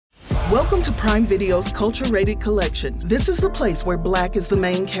Welcome to Prime Video's Culture-Rated Collection. This is the place where Black is the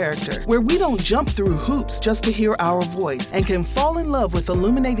main character, where we don't jump through hoops just to hear our voice, and can fall in love with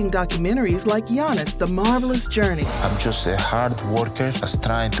illuminating documentaries like Giannis, The Marvelous Journey. I'm just a hard worker that's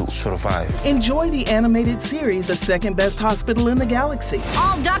trying to survive. Enjoy the animated series, The Second Best Hospital in the Galaxy.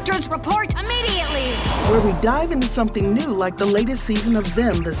 All doctors report immediately! Where we dive into something new like the latest season of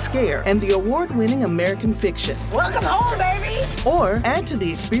Them, The Scare, and the award-winning American Fiction. Welcome home, baby! Or add to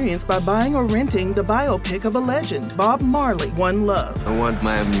the experience by buying or renting the biopic of a legend, Bob Marley, One Love. I want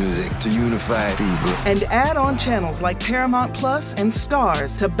my music to unify people. And add on channels like Paramount Plus and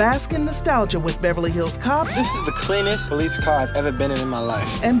Stars to bask in nostalgia with Beverly Hills Cop. This is the cleanest police car I've ever been in my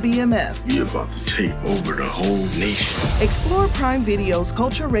life. And BMF. We're about to take over the whole nation. Explore Prime Video's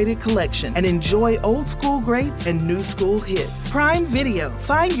Culture-Rated Collection and enjoy old school greats and new school hits. Prime Video.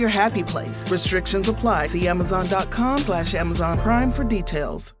 Find your happy place. Restrictions apply. See Amazon.com/Amazon Prime for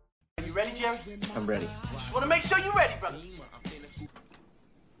details. Are you ready, Jerry? I'm ready. Just want to make sure you're ready, brother.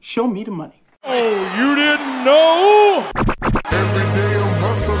 Show me the money. Oh, you didn't know? Every day I'm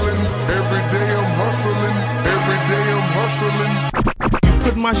hustling. Every day I'm hustling. Every day I'm hustling. You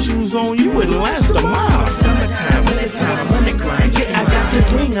put my shoes on, you wouldn't last a mile. Summertime, wintertime, I'm on the grind. Yeah, I got the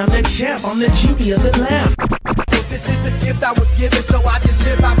ring, I'm the champ, I'm the genie of the lamp. This is the gift I was given, so I just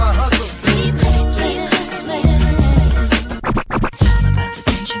live by my hustle.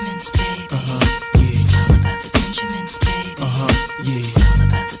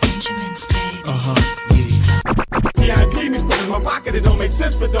 My pocket, it don't make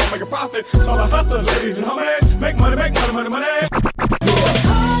sense, but don't make a profit. So I hustle, ladies and homies. Make money, money. Hold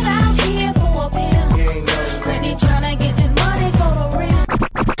out here for a pill. Really tryna get this money for the real.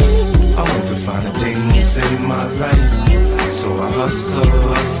 I want to find a thing to save my life. So I hustle.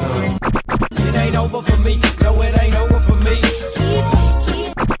 It ain't over for me. No, it ain't over for me.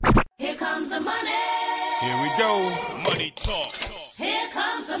 Here comes the money. Here we go. Money talk. Here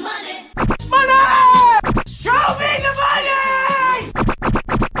comes the money. Money! Show me the money!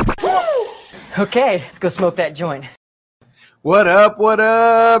 Okay, let's go smoke that joint. What up,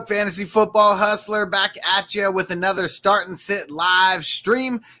 Fantasy Football Hustler, back at you with another Start and Sit live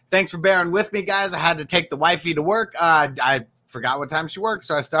stream. Thanks for bearing with me, guys. I had to take the wifey to work. I forgot what time she worked,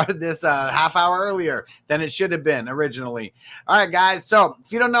 so I started this half hour earlier than it should have been originally. All right, guys, so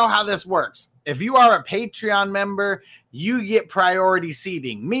if you don't know how this works, if you are a Patreon member, you get priority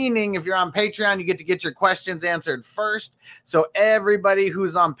seating, meaning if you're on Patreon, you get your questions answered first. So everybody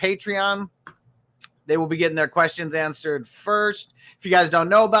who's on Patreon, they will be getting their questions answered first. If you guys don't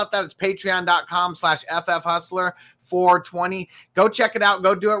know about that, it's patreon.com/FFHustler420. Go check it out.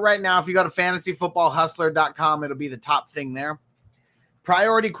 Go do it right now. If you go to fantasyfootballhustler.com, it'll be the top thing there.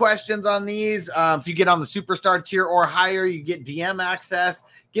 Priority questions on these. If you get on the superstar tier or higher, you get DM access.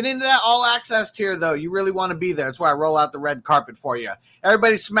 Get into that all access tier, though. You really want to be there. That's why I roll out the red carpet for you.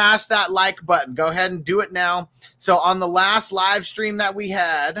 Everybody smash that like button. Go ahead and do it now. So on the last live stream that we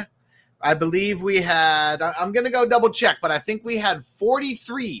had, I believe we had, I'm going to go double check, but I think we had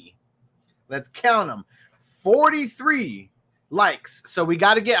 43. Let's count them. 43 likes. So we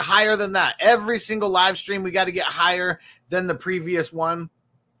got to get higher than that. Every single live stream, we got to get higher than the previous one.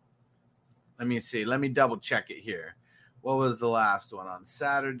 Let me see. Let me double check it here. What was the last one? On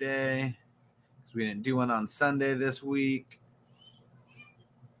Saturday? We didn't do one on Sunday this week.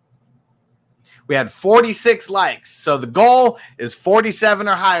 We had 46 likes. So the goal is 47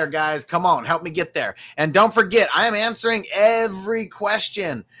 or higher, guys. Come on, help me get there. And don't forget, I am answering every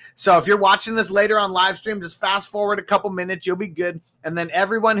question. So if you're watching this later on live stream, just fast forward a couple minutes. You'll be good. And then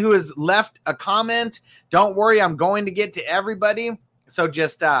everyone who has left a comment, don't worry, I'm going to get to everybody. So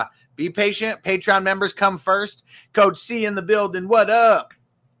just be patient. Patreon members come first. Coach C in the building. What up?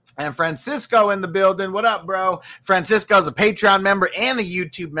 And Francisco in the building. What up, bro? Francisco's a Patreon member and a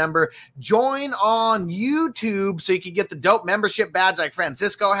YouTube member. Join on YouTube so you can get the dope membership badge like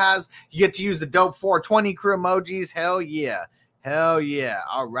Francisco has. You get to use the dope 420 crew emojis. Hell yeah. Hell yeah.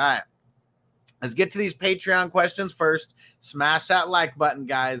 All right. Let's get to these Patreon questions first. Smash that like button,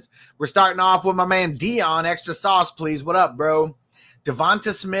 guys. We're starting off with my man Dion. Extra sauce, please. What up, bro?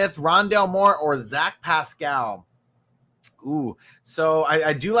 Devonta Smith, Rondale Moore, or Zach Pascal? Ooh, so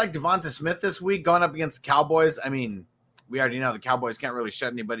I do like Devonta Smith this week going up against the Cowboys. I mean, we already know the Cowboys can't really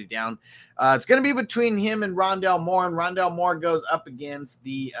shut anybody down. It's going to be between him and Rondale Moore, and Rondale Moore goes up against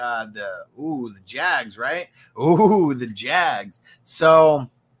the Jags, right? Ooh, the Jags. So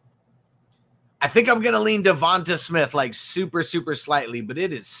I think I'm going to lean Devonta Smith like super, super slightly, but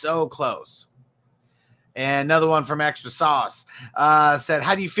it is so close. And another one from Extra Sauce said,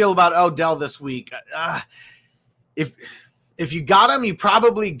 how do you feel about Odell this week? If If you got him, you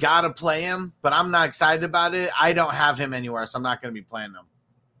probably got to play him, but I'm not excited about it. I don't have him anywhere, so I'm not going to be playing him.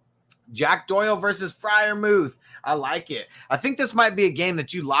 Jack Doyle versus Freiermuth. I like it. I think this might be a game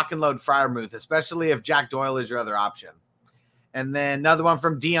that you lock and load Freiermuth, especially if Jack Doyle is your other option. And then another one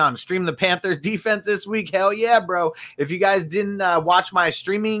from Dion. Stream the Panthers defense this week. Hell yeah, bro. If you guys didn't watch my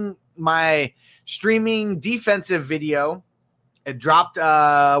streaming defensive video, it dropped,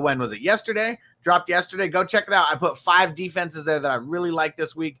 when was it? Yesterday. Dropped yesterday. Go check it out. I put 5 defenses there that I really like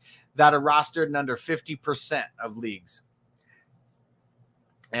this week that are rostered in under 50% of leagues.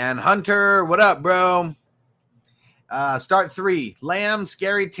 And Hunter, what up, bro? Start 3. Lamb,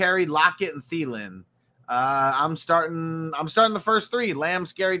 Scary Terry, Lockett, and Thielen. I'm starting the first 3. Lamb,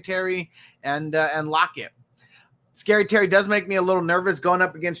 Scary Terry, and Lockett. Scary Terry does make me a little nervous going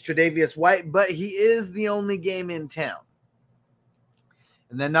up against Tre'Davious White, but he is the only game in town.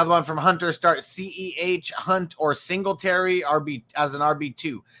 And then another one from Hunter, start CEH, Hunt, or Singletary as an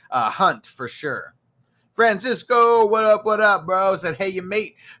RB2. Hunt for sure. Francisco, what up, bro? Said, hey, you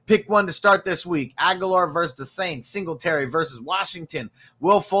mate, pick one to start this week. Aguilar versus the Saints. Singletary versus Washington.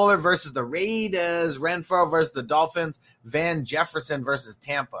 Will Fuller versus the Raiders. Renfro versus the Dolphins. Van Jefferson versus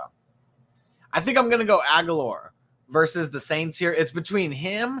Tampa. I think I'm going to go Aguilar versus the Saints here. It's between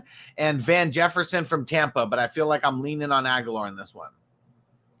him and Van Jefferson from Tampa, but I feel like I'm leaning on Aguilar in this one.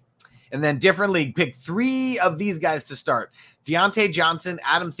 And then different league, pick 3 of these guys to start. Deontay Johnson,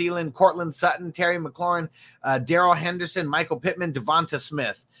 Adam Thielen, Cortland Sutton, Terry McLaurin, Darrell Henderson, Michael Pittman, Devonta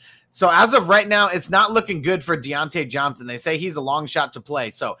Smith. So as of right now, it's not looking good for Deontay Johnson. They say he's a long shot to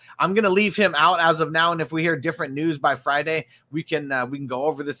play. So I'm going to leave him out as of now. And if we hear different news by Friday, we can go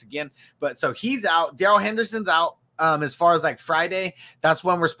over this again. But so he's out. Darrell Henderson's out as far as like Friday. That's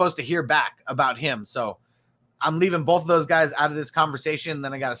when we're supposed to hear back about him. So I'm leaving both of those guys out of this conversation.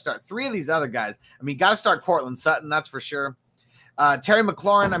 Then I got to start 3 of these other guys. I mean, got to start Cortland Sutton. That's for sure. Terry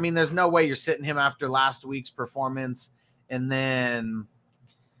McLaurin, I mean, there's no way you're sitting him after last week's performance. And then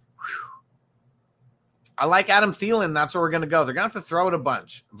I like Adam Thielen. That's where we're going to go. They're going to have to throw it a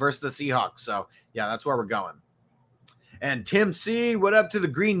bunch versus the Seahawks. So, yeah, that's where we're going. And Tim C., what up to the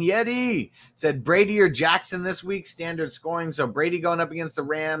Green Yeti? Said Brady or Jackson this week, standard scoring. So Brady going up against the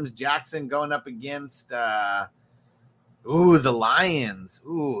Rams, Jackson going up against the Lions.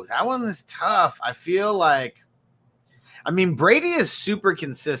 Ooh, that one is tough. I feel like, I mean, Brady is super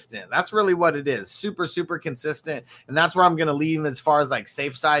consistent. That's really what it is. Super, super consistent. And that's where I'm going to leave him as far as like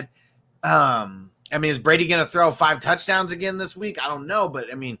safe side. I mean, is Brady going to throw 5 touchdowns again this week? I don't know,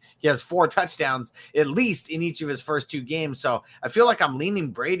 but I mean, he has 4 touchdowns at least in each of his first 2 games. So I feel like I'm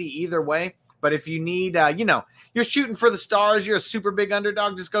leaning Brady either way. But if you need, you're shooting for the stars, you're a super big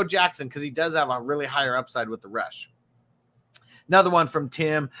underdog, just go Jackson because he does have a really higher upside with the rush. Another one from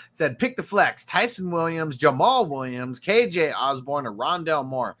Tim said, pick the flex, Tyson Williams, Jamal Williams, KJ Osborne, or Rondell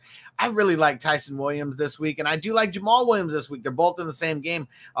Moore. I really like Tyson Williams this week, and I do like Jamal Williams this week. They're both in the same game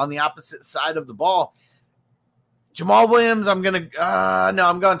on the opposite side of the ball. Jamal Williams, I'm going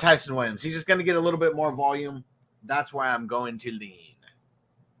Tyson Williams. He's just going to get a little bit more volume. That's why I'm going to lean.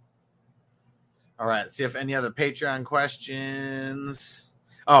 All right, see if any other Patreon questions.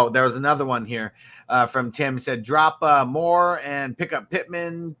 Oh, there was another one here from Tim. He said, drop Moore and pick up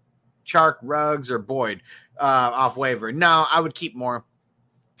Pittman, Chark, Ruggs, or Boyd off waiver. No, I would keep Moore.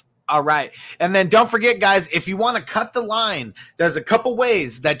 All right. And then don't forget, guys, if you want to cut the line, there's a couple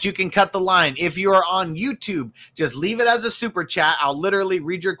ways that you can cut the line. If you are on YouTube, just leave it as a super chat. I'll literally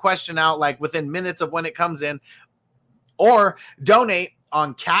read your question out like within minutes of when it comes in. Or donate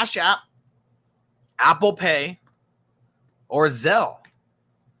on Cash App, Apple Pay, or Zelle.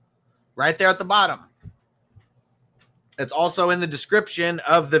 Right there at the bottom. It's also in the description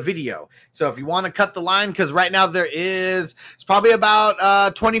of the video. So if you want to cut the line, because right now it's probably about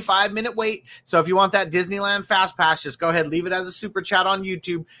a 25-minute wait. So if you want that Disneyland Fast Pass, just go ahead, leave it as a super chat on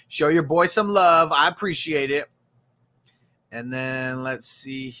YouTube. Show your boy some love. I appreciate it. And then let's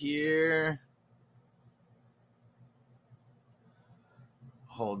see here.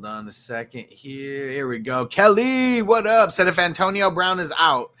 Hold on a second here. Here we go. Kelly, what up? Said if Antonio Brown is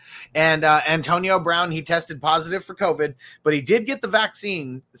out. And Antonio Brown, he tested positive for COVID, but he did get the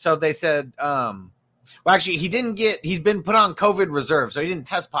vaccine. So they said, actually, he's been put on COVID reserve. So he didn't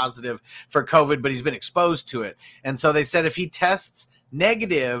test positive for COVID, but he's been exposed to it. And so they said if he tests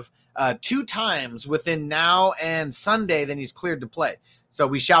negative 2 times within now and Sunday, then he's cleared to play. So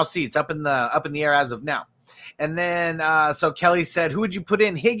we shall see. It's up in the air as of now. And then, so Kelly said, who would you put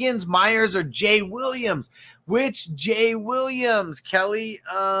in, Higgins, Myers, or Jay Williams? Which Jay Williams, Kelly?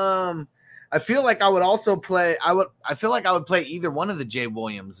 I feel like I would also play. I feel like I would play either one of the Jay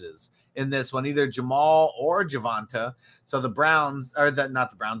Williamses in this one, either Jamal or Javonte. So the Browns, or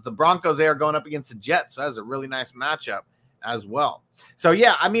the Broncos, they are going up against the Jets. So that's a really nice matchup as well. So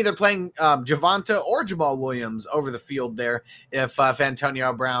yeah, I'm either playing Javonte or Jamal Williams over the field there if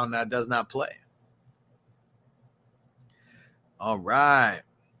Antonio Brown does not play. All right.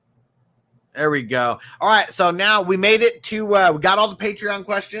 There we go. All right, so now we made it to we got all the Patreon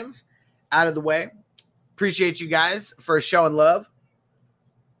questions out of the way. Appreciate you guys for showing love.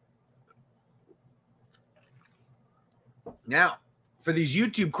 Now, for these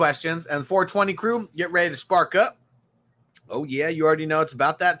YouTube questions, and 420 crew, get ready to spark up. Oh, yeah, you already know it's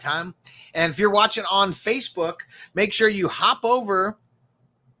about that time. And if you're watching on Facebook, make sure you hop over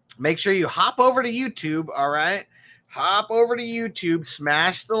to YouTube, all right? Hop over to YouTube,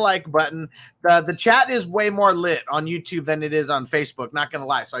 smash the like button. The chat is way more lit on YouTube than it is on Facebook, not going to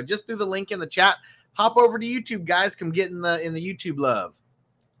lie. So I just threw the link in the chat. Hop over to YouTube, guys. Come get in the YouTube love.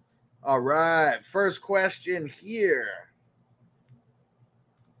 All right, first question here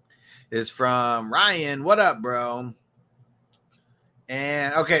is from Ryan. What up, bro?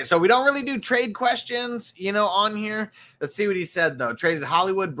 And okay, so we don't really do trade questions, on here. Let's see what he said, though. Traded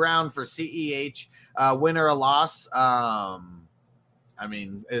Hollywood Brown for CEH, win or a loss. I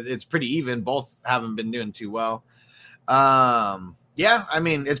mean, it's pretty even. Both haven't been doing too well. Yeah, I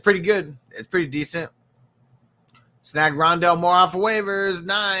mean, it's pretty good. It's pretty decent. Snag Rondell Moore off of waivers.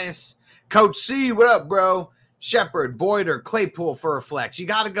 Nice. Coach C, what up, bro? Shepard, Boyd, or Claypool for a flex. You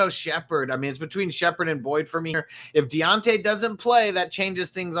got to go Shepard. I mean, it's between Shepard and Boyd for me. If Deontay doesn't play, that changes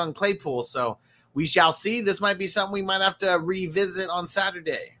things on Claypool. So we shall see. This might be something we might have to revisit on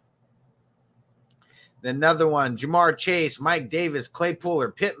Saturday. Then another one, Jamar Chase, Mike Davis, Claypool,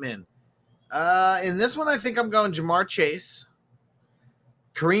 or Pittman. In this one, I think I'm going Jamar Chase.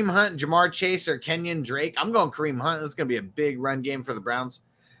 Kareem Hunt, Jamar Chase, or Kenyon Drake. I'm going Kareem Hunt. This is going to be a big run game for the Browns.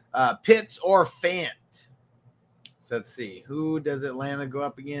 Pitts or Fant. So let's see. Who does Atlanta go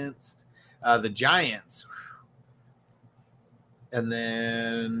up against? The Giants. And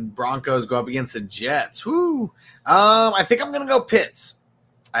then Broncos go up against the Jets. Whoo. I think I'm going to go Pitts.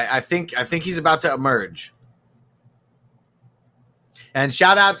 I think he's about to emerge. And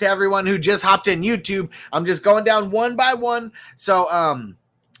shout out to everyone who just hopped in YouTube. I'm just going down one by one. So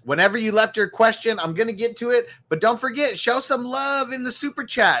whenever you left your question, I'm going to get to it. But don't forget, show some love in the super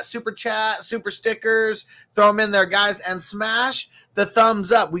chat. Super chat, super stickers. Throw them in there, guys. And smash the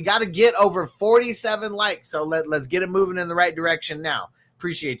thumbs up. We got to get over 47 likes. So let's get it moving in the right direction now.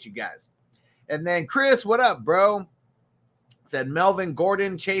 Appreciate you guys. And then Chris, what up, bro? Said Melvin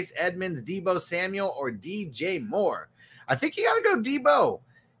Gordon, Chase Edmonds, Deebo Samuel, or DJ Moore. I think you got to go Deebo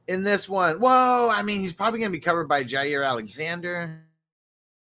in this one. Whoa, I mean, he's probably going to be covered by Jair Alexander.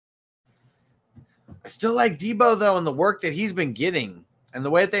 I still like Deebo, though, and the work that he's been getting. And the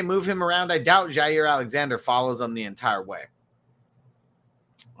way that they move him around, I doubt Jair Alexander follows him the entire way.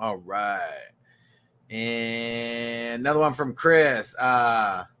 All right. And another one from Chris.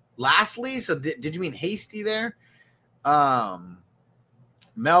 Lastly, so did you mean Hasty there?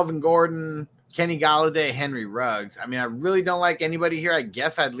 Melvin Gordon, Kenny Golladay, Henry Ruggs. I mean, I really don't like anybody here. I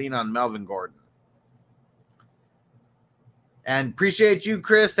guess I'd lean on Melvin Gordon. And appreciate you,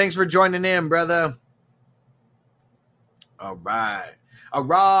 Chris. Thanks for joining in, brother. All right.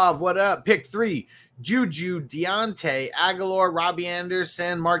 Arav, what up? Pick 3. Juju, Deontay, Aguilar, Robbie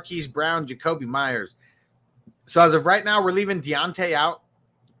Anderson, Marquise Brown, Jacoby Myers. So as of right now, we're leaving Deontay out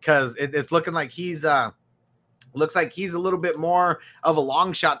because it's looking like he's looks like he's a little bit more of a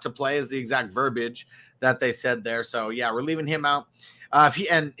long shot to play is the exact verbiage that they said there. So yeah, we're leaving him out.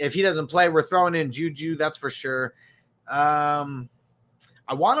 If he doesn't play, we're throwing in Juju. That's for sure. I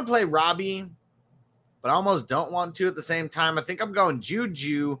want to play Robbie, but I almost don't want to at the same time. I think I'm going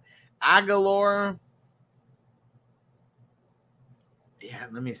Juju, Aguilar. Yeah,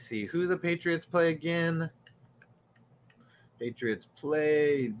 let me see who the Patriots play again. Patriots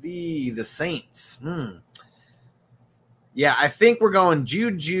play the Saints. Yeah, I think we're going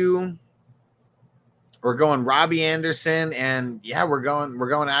Juju. We're going Robbie Anderson, and yeah, we're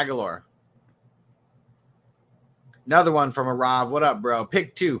going Aguilar. Another one from a Rob. What up, bro?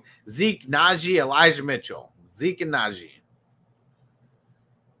 Pick 2. Zeke, Najee, Elijah Mitchell. Zeke and Najee.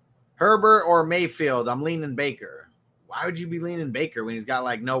 Herbert or Mayfield? I'm leaning Baker. Why would you be leaning Baker when he's got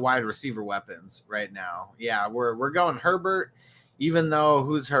like no wide receiver weapons right now? Yeah, we're going Herbert, even though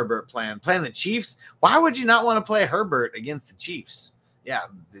who's Herbert playing? Playing the Chiefs? Why would you not want to play Herbert against the Chiefs? Yeah,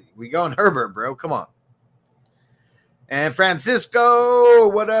 we going Herbert, bro. Come on. And Francisco,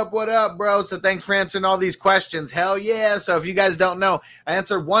 what up, bro? So thanks for answering all these questions. Hell yeah. So if you guys don't know, I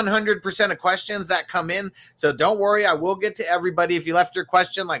answer 100% of questions that come in. So don't worry, I will get to everybody. If you left your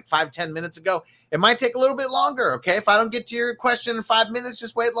question like 5-10 minutes ago, it might take a little bit longer, okay? If I don't get to your question in 5 minutes,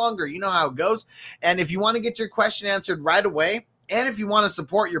 just wait longer. You know how it goes. And if you want to get your question answered right away, and if you want to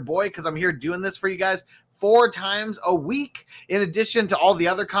support your boy, because I'm here doing this for you guys 4 times a week, in addition to all the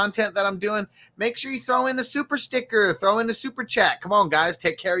other content that I'm doing, make sure you throw in a super sticker, throw in a super chat. Come on, guys,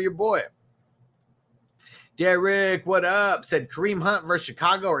 take care of your boy. Derek, what up? Said Kareem Hunt versus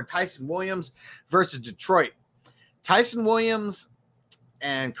Chicago or Tyson Williams versus Detroit. Tyson Williams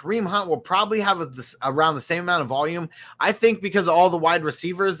and Kareem Hunt will probably have around the same amount of volume. I think because of all the wide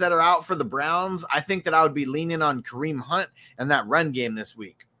receivers that are out for the Browns, I think that I would be leaning on Kareem Hunt and that run game this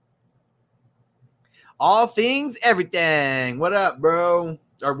week. All things, everything. What up, bro?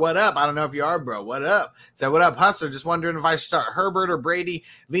 Or what up? I don't know if you are, bro. What up? Say, what up, Hustler? Just wondering if I should start Herbert or Brady.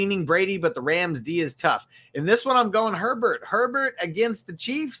 Leaning Brady, but the Rams D is tough. In this one, I'm going Herbert. Herbert against the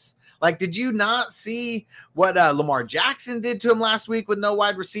Chiefs. Like, did you not see what Lamar Jackson did to him last week with no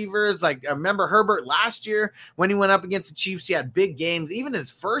wide receivers? Like, I remember Herbert last year when he went up against the Chiefs, he had big games. Even his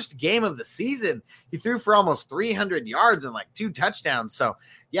first game of the season, he threw for almost 300 yards and like 2 touchdowns. So,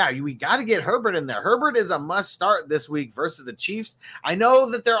 yeah, we got to get Herbert in there. Herbert is a must start this week versus the Chiefs. I know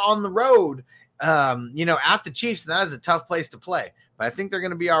that they're on the road, at the Chiefs, and that is a tough place to play. But I think they're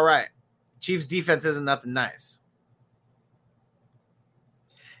going to be all right. Chiefs defense isn't nothing nice.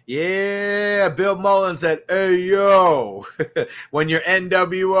 Yeah, Bill Mullen said, hey, yo, when you're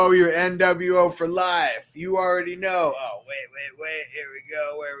NWO for life. You already know. Oh, wait. Here we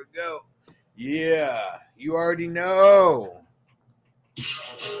go. Yeah, you already know.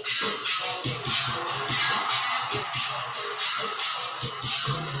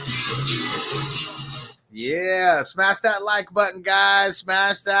 Yeah, smash that like button, guys.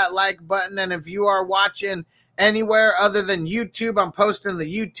 Smash that like button. And if you are watching anywhere other than YouTube, I'm posting the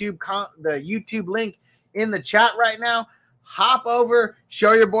YouTube link in the chat right now. Hop over,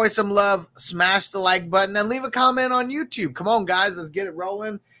 show your boy some love, smash the like button, and leave a comment on YouTube. Come on, guys, let's get it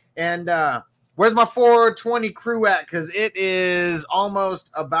rolling. And where's my 420 crew at? Because it is almost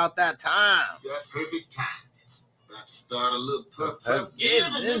about that time. Yeah, perfect time. About to start a little puff. Give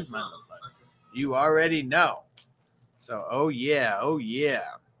this motherfucker. You already know. So, oh yeah.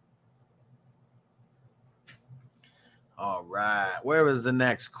 All right. Where was the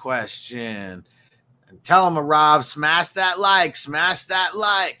next question? And tell him, Rob, smash that like.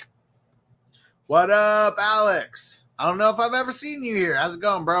 What up, Alex? I don't know if I've ever seen you here. How's it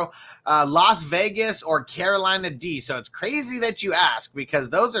going, bro? Las Vegas or Carolina D. So it's crazy that you ask because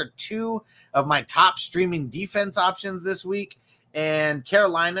those are 2 of my top streaming defense options this week. And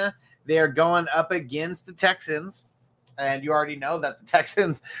Carolina, they are going up against the Texans. And you already know that the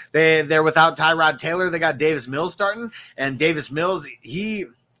Texans, they're without Tyrod Taylor. They got Davis Mills starting. And Davis Mills, he's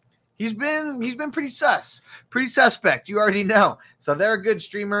been pretty suspect. You already know. So they're a good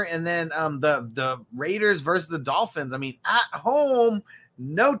streamer. And then the Raiders versus the Dolphins. I mean, at home,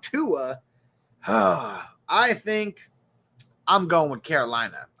 no Tua. I think I'm going with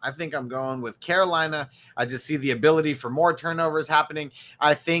Carolina. I just see the ability for more turnovers happening.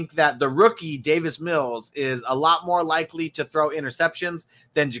 I think that the rookie Davis Mills is a lot more likely to throw interceptions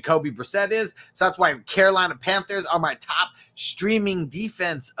than Jacoby Brissett is. So that's why Carolina Panthers are my top streaming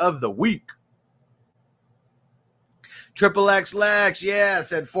defense of the week. Triple X Lex, yeah,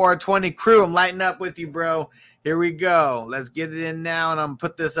 said 420 crew. I'm lighting up with you, bro. Here we go. Let's get it in now, and I'm going to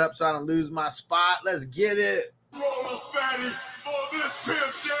put this up so I don't lose my spot. Let's get it. Roll up, fatty, for this pimp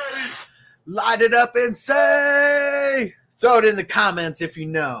daddy. Light it up and say. Throw it in the comments if you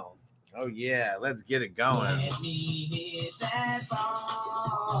know. Oh, yeah. Let's get it going. Let me hit that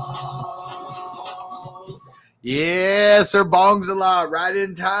ball. Yeah, Sir Bongs a lot. Right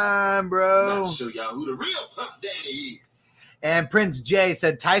in time, bro. I'll show y'all who the real Puff Daddy is. And Prince J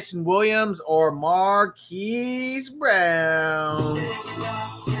said Tyson Williams or Marquise Brown.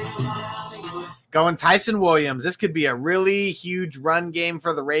 Going Tyson Williams. This could be a really huge run game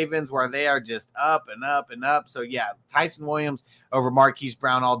for the Ravens where they are just up and up and up. So, yeah, Tyson Williams over Marquise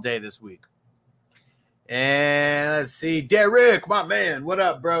Brown all day this week. And let's see. Derek, my man. What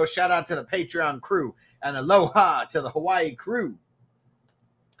up, bro? Shout out to the Patreon crew. And aloha to the Hawaii crew.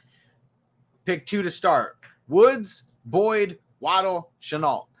 Pick 2 to start. Woods, Boyd, Waddle,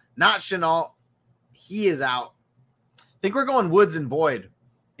 Shenault. Not Shenault. He is out. I think we're going Woods and Boyd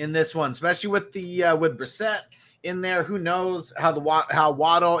in this one, especially with the with Brissett in there. Who knows how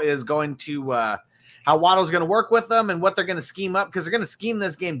Waddle is going to how Waddle's going to work with them and what they're going to scheme up, because they're going to scheme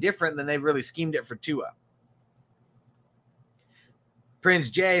this game different than they've really schemed it for Tua. Prince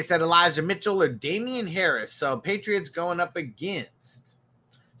J said Elijah Mitchell or Damian Harris. So Patriots going up against.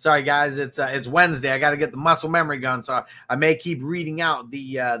 Sorry, guys, it's Wednesday. I got to get the muscle memory going, so I may keep reading out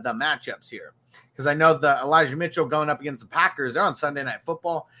the matchups here because I know the Elijah Mitchell going up against the Packers. They're on Sunday Night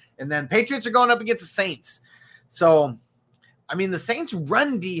Football, and then Patriots are going up against the Saints. So, I mean, the Saints'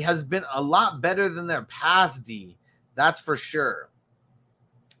 run D has been a lot better than their pass D. That's for sure.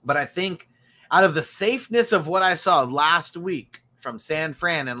 But I think out of the safeness of what I saw last week from San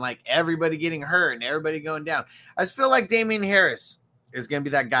Fran and like everybody getting hurt and everybody going down, I just feel like Damian Harris is going to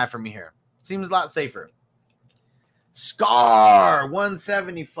be that guy for me here. Seems a lot safer. Scar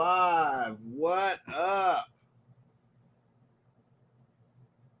 175. What up?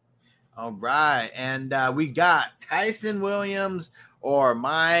 All right. And we got Tyson Williams or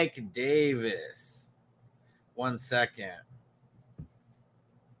Mike Davis. 1 second.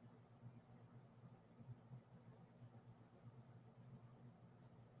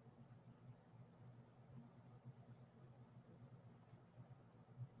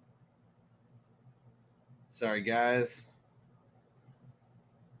 Sorry, guys.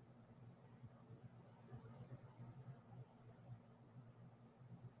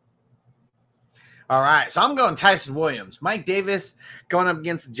 All right, so I'm going Tyson Williams. Mike Davis going up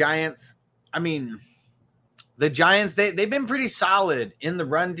against the Giants. I mean, the Giants, they've been pretty solid in the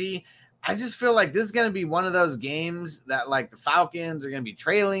run D. I just feel like this is going to be one of those games that, like, the Falcons are going to be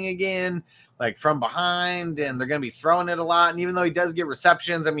trailing again, like, from behind, and they're going to be throwing it a lot. And even though he does get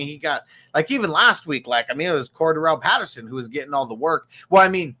receptions, I mean, he got, like, even last week, like, I mean, it was Cordarrelle Patterson who was getting all the work. Well, I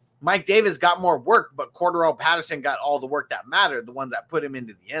mean, Mike Davis got more work, but Cordarrelle Patterson got all the work that mattered, the ones that put him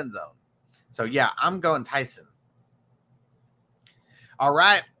into the end zone. So, yeah, I'm going Tyson. All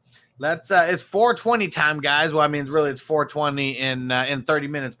right. It's 4:20 time, guys. Well, I mean, really, it's 4:20 in 30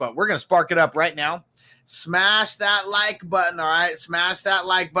 minutes, but we're going to spark it up right now. Smash that like button, all right? Smash that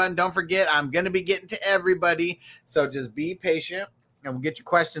like button. Don't forget, I'm going to be getting to everybody, so just be patient, and we'll get your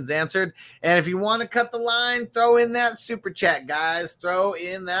questions answered. And if you want to cut the line, throw in that super chat, guys. Throw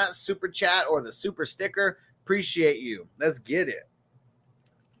in that super chat or the super sticker. Appreciate you. Let's get it.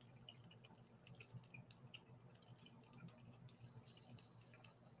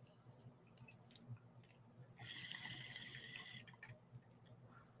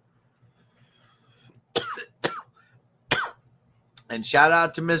 And shout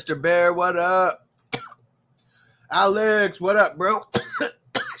out to Mr. Bear. What up? Alex, what up, bro?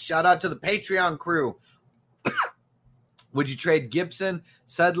 Shout out to the Patreon crew. Would you trade Gibson,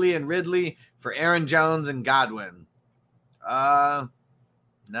 Sudley, and Ridley for Aaron Jones and Godwin? No.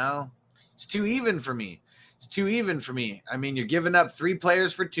 It's too even for me. I mean, you're giving up 3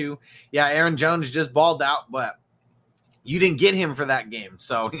 players for 2. Yeah, Aaron Jones just balled out, but you didn't get him for that game.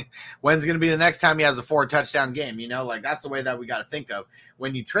 So when's going to be the next time he has a 4-touchdown game? You know, like that's the way that we got to think of.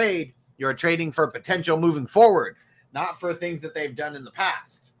 When you trade, you're trading for potential moving forward, not for things that they've done in the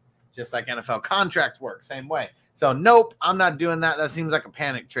past. Just like NFL contracts work, same way. So nope, I'm not doing that. That seems like a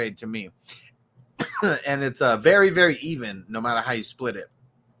panic trade to me. And it's very, very even no matter how you split it.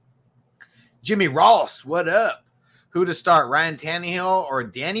 Jimmy Ross, what up? Who to start, Ryan Tannehill or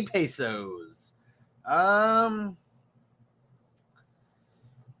Danny Pesos?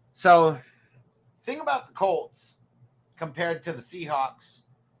 So, thing about the Colts compared to the Seahawks,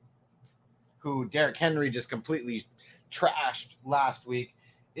 who Derrick Henry just completely trashed last week,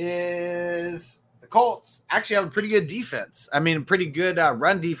 is the Colts actually have a pretty good defense. I mean, a pretty good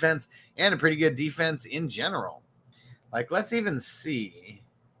run defense and a pretty good defense in general. Like, let's even see.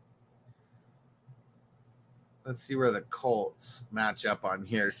 Let's see where the Colts match up on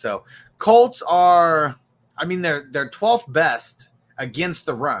here. So, Colts are, I mean, they're 12th best against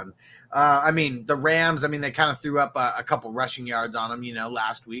the run. I mean, the Rams, I mean, they kind of threw up a couple rushing yards on them, you know,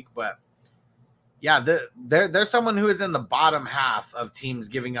 last week. But, yeah, they're someone who is in the bottom half of teams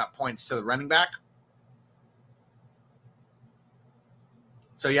giving up points to the running back.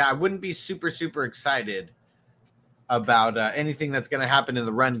 So, yeah, I wouldn't be super, super excited about anything that's going to happen in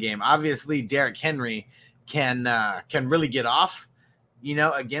the run game. Obviously, Derrick Henry can really get off, you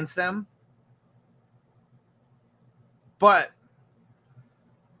know, against them. But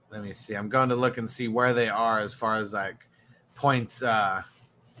let me see. I'm going to look and see where they are as far as like points.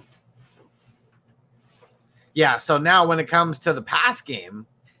 Yeah, so now when it comes to the pass game,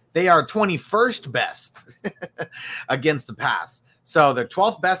 they are 21st best against the pass. So they're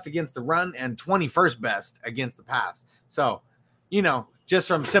 12th best against the run and 21st best against the pass. So, you know, just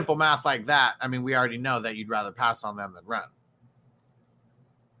from simple math like that, I mean, we already know that you'd rather pass on them than run.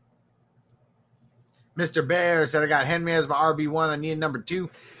 Mr. Bear said, I got Henry as my RB1. I need number 2.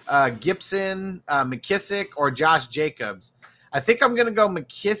 Gibson, McKissick, or Josh Jacobs. I think I'm going to go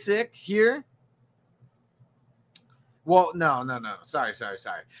McKissick here. Well, no. Sorry. It's going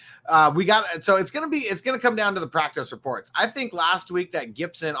to come down to the practice reports. I think last week that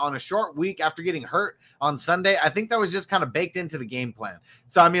Gibson, on a short week after getting hurt on Sunday, I think that was just kind of baked into the game plan.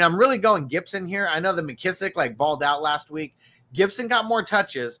 So, I mean, I'm really going Gibson here. I know that McKissick like balled out last week. Gibson got more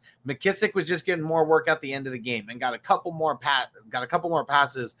touches. McKissick was just getting more work at the end of the game and got a couple more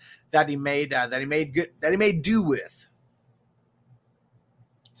passes that he made do with.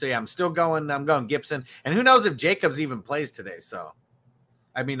 So yeah, I'm going Gibson. And who knows if Jacobs even plays today? So,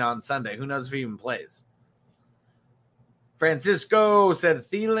 I mean, on Sunday, who knows if he even plays? Francisco said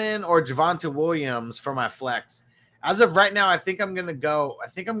Thielen or Javonte Williams for my flex. As of right now, I think I'm going to go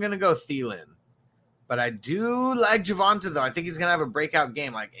Thielen. But I do like Javonte, though. I think he's going to have a breakout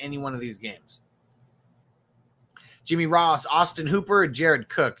game like any one of these games. Jimmy Ross, Austin Hooper, Jared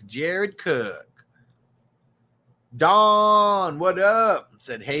Cook. Jared Cook. Don, what up?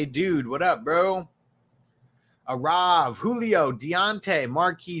 Said, hey, dude, what up, bro? Arav, Julio, Deontay,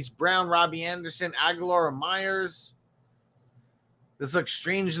 Marquise Brown, Robbie Anderson, Aguilar, and Myers. This looks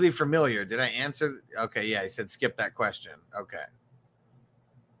strangely familiar. Did I answer? Okay, yeah, he said skip that question. Okay.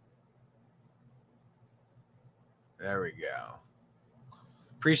 There we go.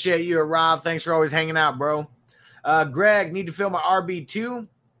 Appreciate you, Arav. Thanks for always hanging out, bro. Greg, need to fill my RB2.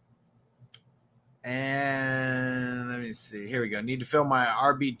 And let me see. Here we go. Need to fill my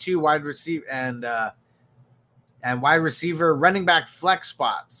RB2 wide receiver and wide receiver running back flex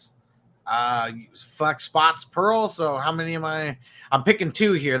spots. Flex spots Pearl. So how many am I? I'm picking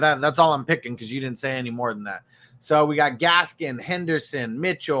 2 here. That's all I'm picking because you didn't say any more than that. So we got Gaskin, Henderson,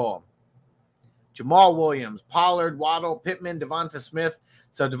 Mitchell, Jamal Williams, Pollard, Waddle, Pittman, Devonta Smith.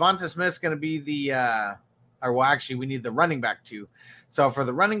 So Devonta Smith's going to be the we need the running back 2. So for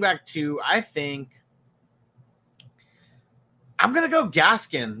the running back 2, I think I'm going to go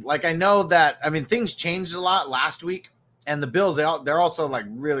Gaskin. Like, I know that, I mean, things changed a lot last week, and the Bills, they're also like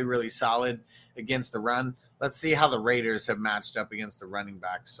really, really solid against the run. Let's see how the Raiders have matched up against the running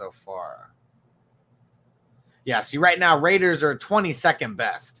backs so far. Yeah, see, right now, Raiders are 22nd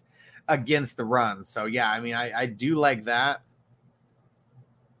best against the run. So, yeah, I mean, I do like that.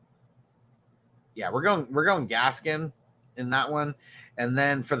 Yeah, we're going Gaskin in that one. And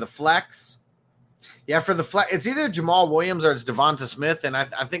then for the flex, it's either Jamal Williams or it's Devonta Smith, and I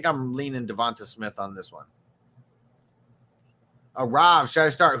think I'm leaning Devonta Smith on this one. Rob, should I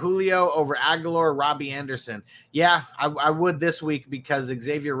start Julio over Aguilar, Robbie Anderson? Yeah, I would this week because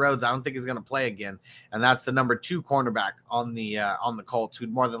Xavier Rhodes, I don't think is going to play again, and that's the number 2 cornerback on the Colts,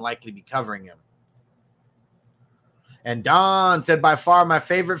 who'd more than likely be covering him. And Don said, by far my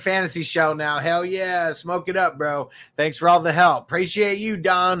favorite fantasy show now. Hell yeah, smoke it up, bro. Thanks for all the help. Appreciate you,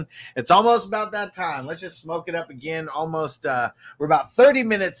 Don. It's almost about that time. Let's just smoke it up again. Almost, we're about 30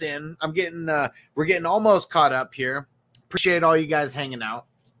 minutes in. We're getting almost caught up here. Appreciate all you guys hanging out.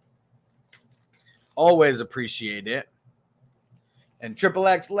 Always appreciate it. And Triple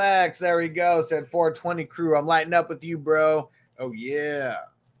X Lex, there we go. Said 420 crew. I'm lighting up with you, bro. Oh, yeah.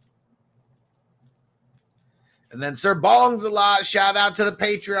 And then Sir Bongs a lot. Shout out to the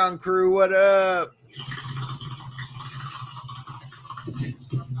Patreon crew. What up?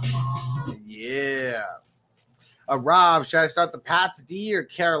 Yeah. Rob, should I start the Pats D or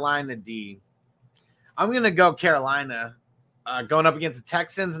Carolina D? I'm going to go Carolina. Going up against the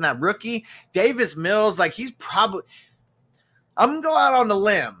Texans and that rookie. Davis Mills, like he's probably – I'm going to go out on the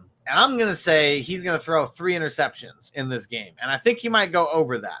limb, and I'm going to say he's going to throw 3 interceptions in this game. And I think he might go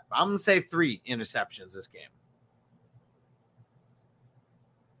over that. I'm going to say 3 interceptions this game.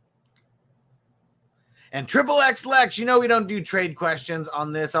 And Triple X Lex, you know we don't do trade questions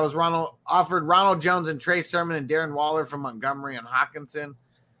on this. I was offered Ronald Jones and Trey Sermon and Darren Waller from Montgomery and Hawkinson.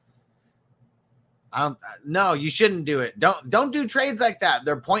 No, you shouldn't do it. Don't do trades like that.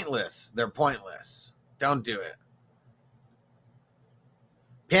 They're pointless. Don't do it.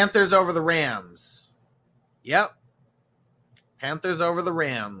 Panthers over the Rams. Yep. Panthers over the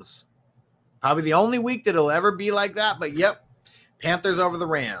Rams. Probably the only week that it'll ever be like that, but yep. Panthers over the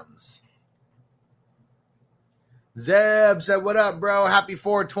Rams. Zeb said, what up, bro? Happy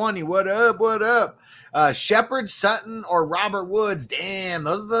 420. What up? Shepard, Sutton, or Robert Woods. Damn,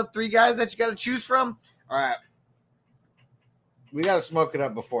 those are the 3 guys that you got to choose from? All right. We got to smoke it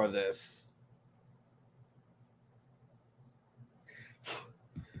up before this.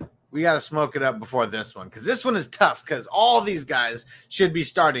 We got to smoke it up before this one because this one is tough because all these guys should be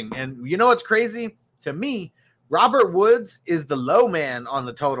starting. And you know what's crazy? To me, Robert Woods is the low man on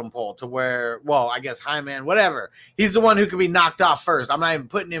the totem pole to where, well, I guess high man, whatever. He's the one who could be knocked off first. I'm not even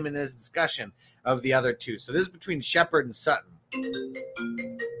putting him in this discussion of the other 2. So this is between Shepard and Sutton.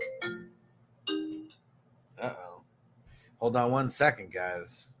 Uh-oh. Hold on 1 second,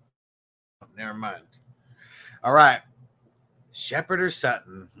 guys. Oh, never mind. All right. Shepard or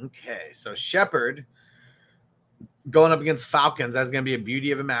Sutton? Okay, so Shepard going up against Falcons. That's going to be a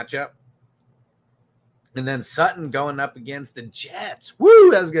beauty of a matchup. And then Sutton going up against the Jets.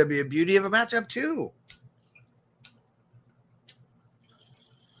 Woo, that's going to be a beauty of a matchup too.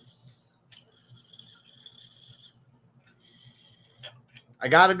 I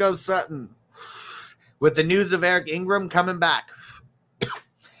got to go Sutton. With the news of Eric Ingram coming back.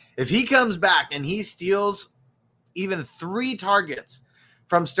 If he comes back and he steals even 3 targets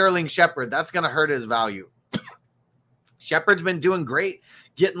from Sterling Shepard, that's going to hurt his value. Shepard's been doing great,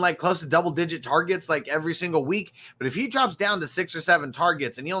 getting like close to double-digit targets like every single week. But if he drops down to 6 or 7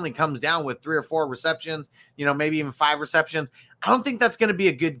 targets and he only comes down with 3 or 4 receptions, maybe even 5 receptions, I don't think that's going to be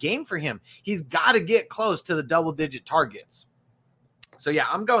a good game for him. He's got to get close to the double-digit targets. So, yeah,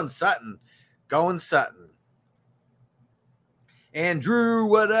 I'm going Sutton. Going Sutton. Andrew,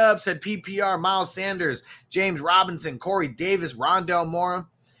 what up? Said PPR, Miles Sanders, James Robinson, Corey Davis, Rondale Moore.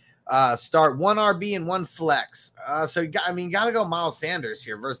 Start 1 RB and 1 flex. So, you got to go Miles Sanders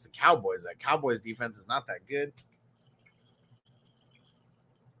here versus the Cowboys. That Cowboys defense is not that good.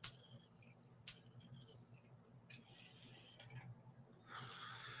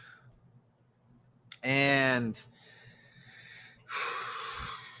 And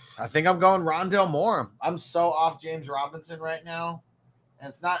I think I'm going Rondale Moore. I'm so off James Robinson right now.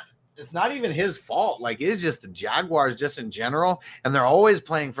 And it's not even his fault. Like, it's just the Jaguars just in general, and they're always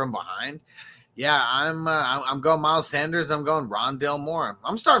playing from behind. Yeah, I'm going Miles Sanders. I'm going Rondale Moore.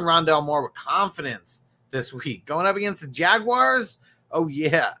 I'm starting Rondale Moore with confidence this week. Going up against the Jaguars? Oh,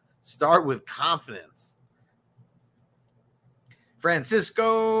 yeah. Start with confidence.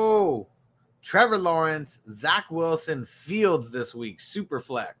 Francisco, Trevor Lawrence, Zach Wilson, Fields this week. Super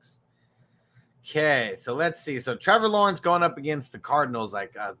flex. Okay, so let's see. So Trevor Lawrence going up against the Cardinals.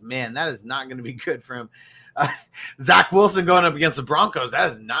 Like, man, that is not going to be good for him. Zach Wilson going up against the Broncos. That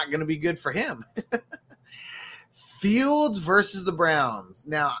is not going to be good for him. Fields versus the Browns.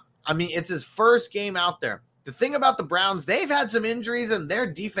 Now, it's his first game out there. The thing about the Browns, they've had some injuries and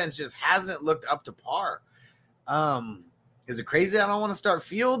their defense just hasn't looked up to par. Is it crazy I don't want to start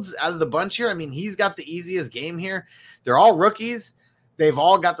Fields out of the bunch here? He's got the easiest game here. They're all rookies. They've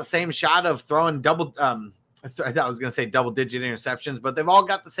all got the same shot of throwing double-digit interceptions, but they've all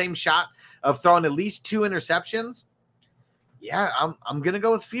got the same shot of throwing at least 2 interceptions. Yeah, I'm going to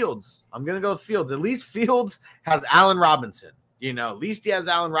go with Fields. At least Fields has Allen Robinson. At least he has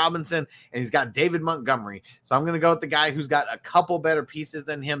Allen Robinson, and he's got David Montgomery. So I'm going to go with the guy who's got a couple better pieces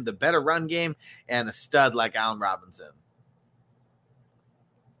than him, the better run game, and a stud like Allen Robinson.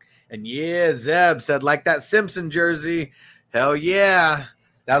 And yeah, Zeb said, like that Simpson jersey. Hell yeah.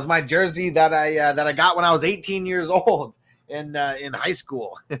 That was my jersey that I got when I was 18 years old in high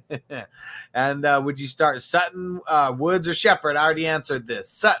school. And would you start Sutton, Woods, or Shepard? I already answered this.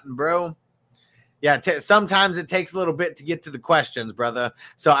 Sutton, bro. Yeah, sometimes it takes a little bit to get to the questions, brother.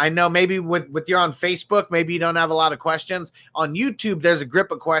 So I know maybe with you're on Facebook, maybe you don't have a lot of questions. On YouTube, there's a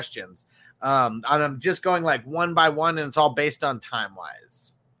grip of questions. And I'm just going like one by one, and it's all based on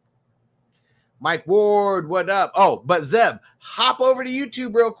time-wise. Mike Ward, what up? Oh, but Zeb, hop over to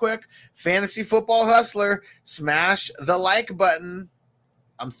YouTube real quick. Fantasy Football Hustler, smash the like button.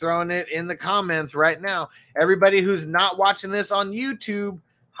 I'm throwing it in the comments right now. Everybody who's not watching this on YouTube,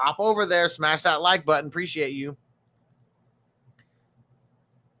 hop over there, smash that like button. Appreciate you.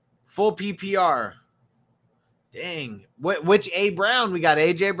 Full PPR. Dang. Which A. Brown? We got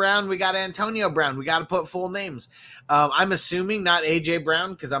A.J. Brown. We got Antonio Brown. We got to put full names. I'm assuming not A.J.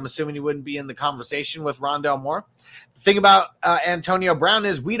 Brown because I'm assuming he wouldn't be in the conversation with Rondale Moore. The thing about Antonio Brown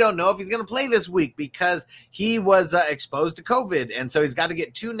is we don't know if he's going to play this week because he was exposed to COVID. And so he's got to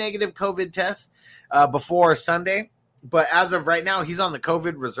get 2 negative COVID tests before Sunday. But as of right now, he's on the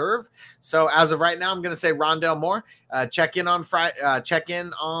COVID reserve. So as of right now, I'm going to say Rondale Moore. Check in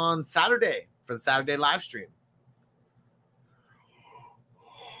on Saturday for the Saturday live stream.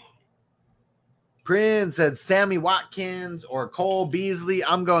 Prince said Sammy Watkins or Cole Beasley.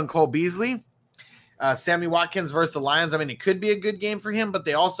 I'm going Cole Beasley. Sammy Watkins versus the Lions. It could be a good game for him, but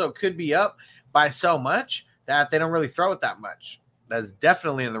they also could be up by so much that they don't really throw it that much. That's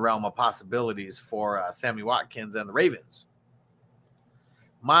definitely in the realm of possibilities for Sammy Watkins and the Ravens.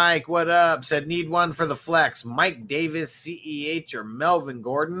 Mike, what up? Said need one for the flex. Mike Davis, CEH, or Melvin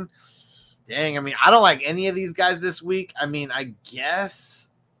Gordon. Dang, I don't like any of these guys this week. I guess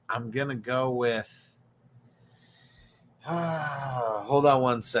I'm going to go with hold on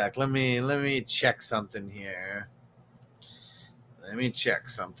one sec. Let me check something here. Let me check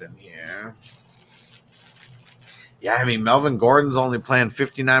something here. Yeah, I mean, Melvin Gordon's only playing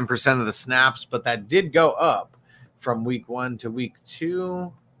 59% of the snaps, but that did go up from week 1 to week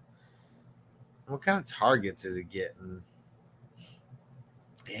 2. What kind of targets is he getting?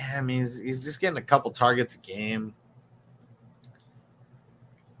 Yeah, I mean, he's just getting a couple targets a game.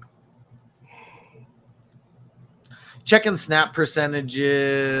 Checking snap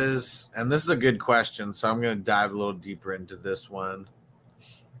percentages, and this is a good question, so I'm going to dive a little deeper into this one.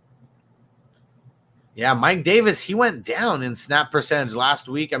 Yeah, Mike Davis, he went down in snap percentage last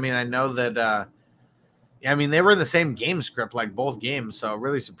week. I mean, I know that they were in the same game script like both games, so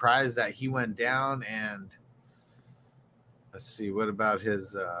really surprised that he went down. And let's see, what about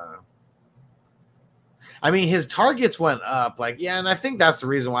his his targets went up. And I think that's the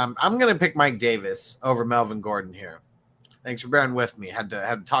reason why I'm going to pick Mike Davis over Melvin Gordon here. Thanks for bearing with me. Had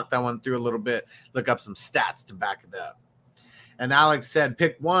to talk that one through a little bit, look up some stats to back it up. And Alex said,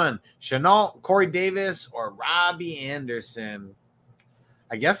 pick one, Shenault, Corey Davis, or Robbie Anderson.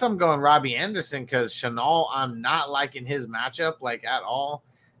 I guess I'm going Robbie Anderson because Shenault, I'm not liking his matchup at all.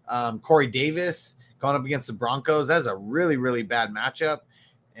 Corey Davis going up against the Broncos, that's a really, really bad matchup.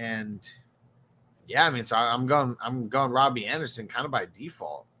 And yeah, I mean, so I'm going Robbie Anderson kind of by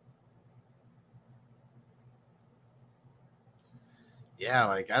default.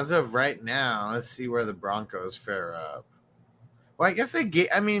 Yeah, as of right now, let's see where the Broncos fare up. Well, I guess they gave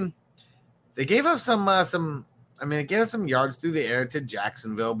up some yards through the air to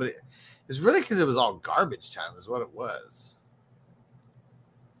Jacksonville, but it's really because it was all garbage time is what it was.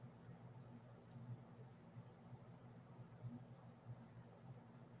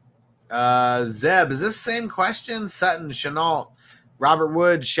 Zeb, is this the same question? Sutton, Shenault, Robert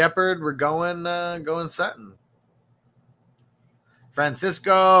Woods, Shepard, we're going Sutton.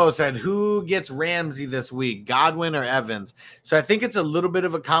 Francisco said, who gets Ramsey this week, Godwin or Evans? So I think it's a little bit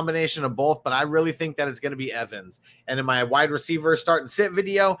of a combination of both, but I really think that it's going to be Evans. And in my wide receiver start and sit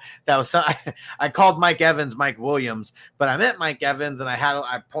video, that was I called Mike Evans Mike Williams, but I meant Mike Evans, and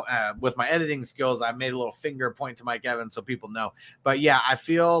I with my editing skills, I made a little finger point to Mike Evans so people know. But yeah, I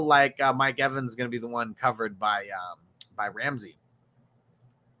feel like Mike Evans is going to be the one covered by Ramsey.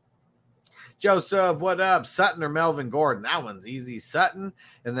 Joseph, what up? Sutton or Melvin Gordon? That one's easy. Sutton.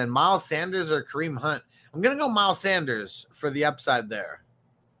 And then Miles Sanders or Kareem Hunt? I'm going to go Miles Sanders for the upside there.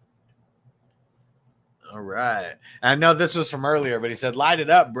 All right. I know this was from earlier, but he said, light it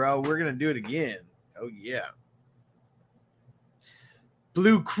up, bro. We're going to do it again. Oh, yeah.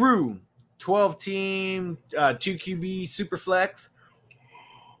 Blue Crew, 12-team, 2QB Superflex.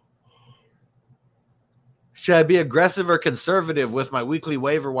 Should I be aggressive or conservative with my weekly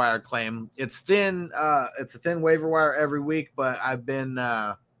waiver wire claim? It's thin. It's a thin waiver wire every week, but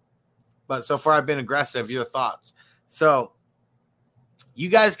so far I've been aggressive. Your thoughts? So you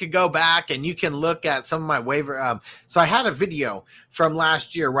guys could go back and you can look at some of my waiver. So I had a video from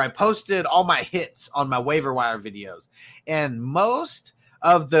last year where I posted all my hits on my waiver wire videos, and most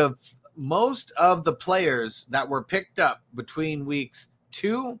of the players that were picked up between weeks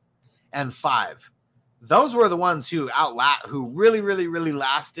 2 and 5. Those were the ones who really, really, really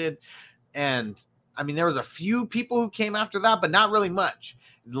lasted. And I mean, there was a few people who came after that, but not really much.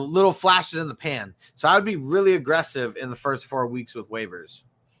 The little flashes in the pan. So I would be really aggressive in the first 4 weeks with waivers.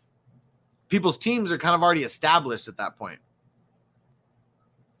 People's teams are kind of already established at that point.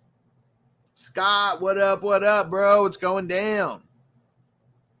 Scott, what up, bro? It's going down.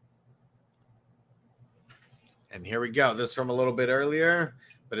 And here we go. This is from a little bit earlier,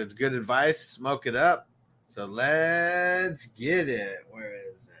 but it's good advice. Smoke it up. So let's get it. Where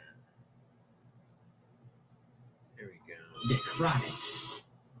is it? Here we go. Get chronic.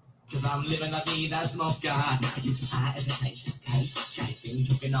 Cause I'm living la vida smoker. You high as a kite. Been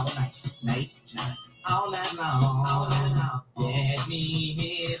drinking all night. All night long. Let me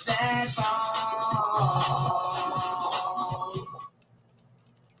hit that ball.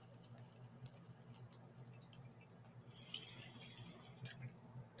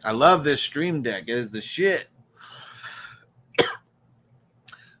 I love this stream deck. It is the shit.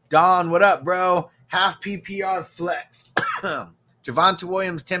 Don, what up, bro? Half PPR flex. Javonte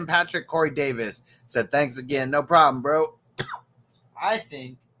Williams, Tim Patrick, Corey Davis said, thanks again. No problem, bro. I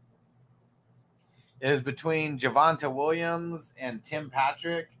think it is between Javonte Williams and Tim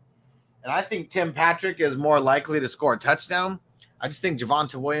Patrick. And I think Tim Patrick is more likely to score a touchdown. I just think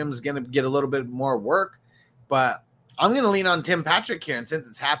Javonte Williams is going to get a little bit more work. But I'm going to lean on Tim Patrick here. And since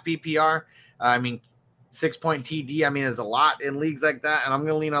it's half PPR, 6-point TD, is a lot in leagues like that. And I'm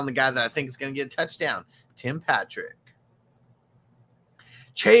going to lean on the guy that I think is going to get a touchdown, Tim Patrick.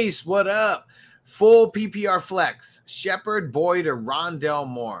 Chase, what up? Full PPR flex, Shepard, Boyd, or Rondale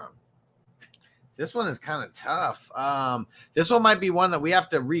Moore. This one is kind of tough. This one might be one that we have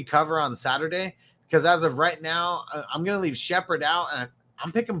to recover on Saturday because as of right now, I'm going to leave Shepard out, and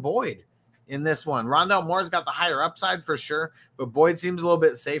I'm picking Boyd in this one. Rondale Moore's got the higher upside for sure, but Boyd seems a little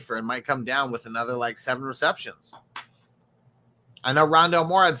bit safer and might come down with another like 7 receptions. I know Rondale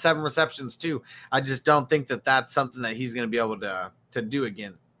Moore had 7 receptions too. I just don't think that that's something that he's going to be able to do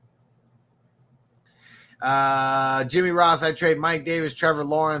again. Jimmy Ross, I trade Mike Davis, Trevor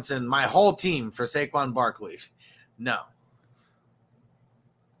Lawrence, and my whole team for Saquon Barkley. No.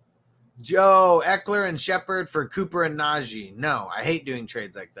 Joe, Eckler, and Shepard for Cooper and Najee. No, I hate doing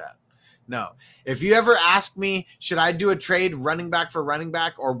trades like that. No. If you ever ask me, should I do a trade running back for running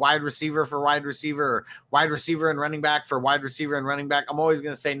back or wide receiver for wide receiver or wide receiver and running back for wide receiver and running back, I'm always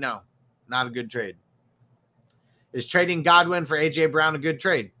going to say no. Not a good trade. Is trading Godwin for A.J. Brown a good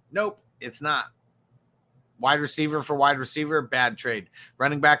trade? Nope, it's not. Wide receiver for wide receiver, bad trade.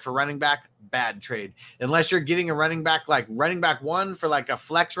 Running back for running back, bad trade. Unless you're getting a running back like running back 1 for like a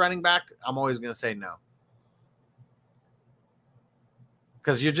flex running back, I'm always going to say no.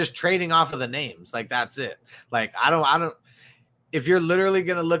 Because you're just trading off of the names. Like, that's it. Like, I don't, if you're literally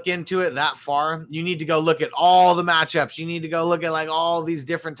going to look into it that far, you need to go look at all the matchups. You need to go look at like all these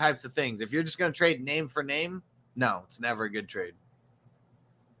different types of things. If you're just going to trade name for name, no, it's never a good trade.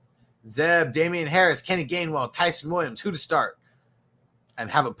 Zeb, Damian Harris, Kenny Gainwell, Tyson Williams, who to start?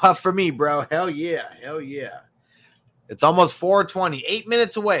 And have a puff for me, bro. Hell yeah. Hell yeah. It's almost 4:20, 8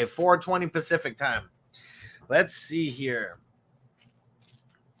 minutes away, 4:20 Pacific time. Let's see here.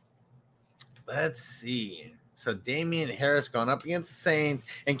 Let's see. So Damian Harris going up against the Saints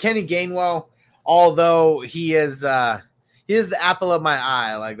and Kenny Gainwell, although he is the apple of my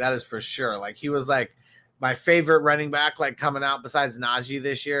eye. Like, that is for sure. Like, he was like my favorite running back, like coming out besides Najee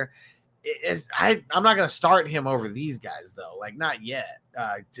this year. I'm not going to start him over these guys though. Like, not yet.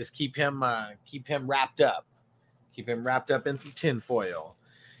 Just keep him wrapped up. Keep him wrapped up in some tinfoil.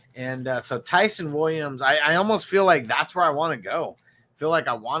 And so Tyson Williams, I almost feel like that's where I want to go. Feel like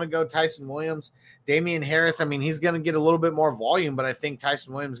I want to go Tyson Williams. Damian Harris, I mean, he's going to get a little bit more volume, but I think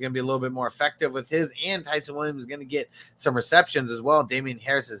Tyson Williams is going to be a little bit more effective with his, and Tyson Williams is going to get some receptions as well. Damian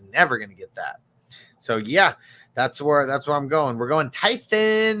Harris is never going to get that. So yeah, that's where I'm going. We're going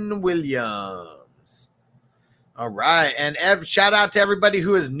Tyson Williams. All right. And shout out to everybody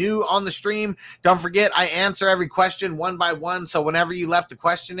who is new on the stream. Don't forget, I answer every question one by one. So whenever you left a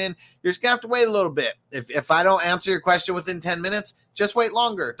question in, you're just going to have to wait a little bit. If I don't answer your question within 10 minutes, just wait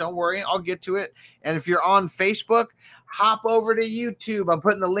longer. Don't worry. I'll get to it. And if you're on Facebook, hop over to YouTube. I'm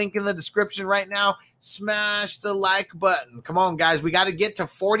putting the link in the description right now. Smash the like button. Come on, guys. We got to get to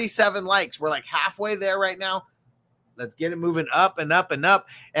 47 likes. We're like halfway there right now. Let's get it moving up and up and up.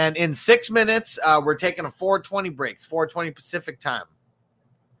 And in 6 minutes, we're taking a 4:20 breaks, 4:20 Pacific time.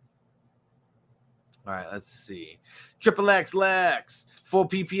 All right, let's see. Triple X Lex, full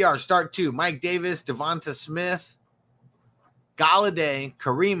PPR, start 2. Mike Davis, Devonta Smith, Galladay,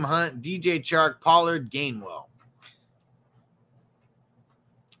 Kareem Hunt, DJ Chark, Pollard, Gainwell.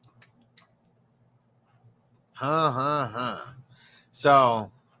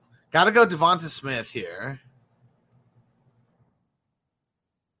 So, got to go Devonta Smith here.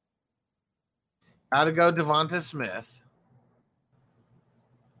 Got to go Devonta Smith.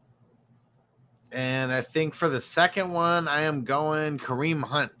 And I think for the second one, I am going Kareem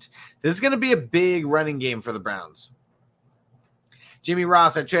Hunt. This is going to be a big running game for the Browns. Jimmy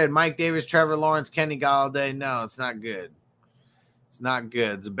Ross, I traded Mike Davis, Trevor Lawrence, Kenny Galladay. No, it's not good. It's not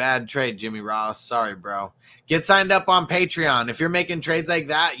good. It's a bad trade, Jimmy Ross. Sorry, bro. Get signed up on Patreon. If you're making trades like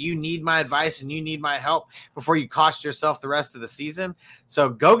that, you need my advice and you need my help before you cost yourself the rest of the season. So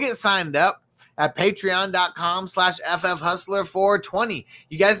go get signed up at patreon.com/FFHustler420.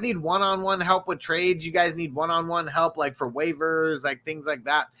 You guys need one-on-one help with trades. You guys need one-on-one help like for waivers, like things like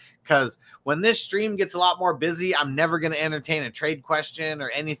that. Because when this stream gets a lot more busy, I'm never going to entertain a trade question or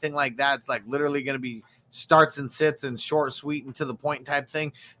anything like that. It's like literally going to be starts and sits and short, sweet, and to the point type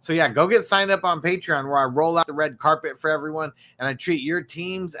thing. So yeah, go get signed up on Patreon where I roll out the red carpet for everyone and I treat your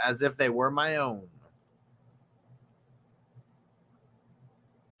teams as if they were my own.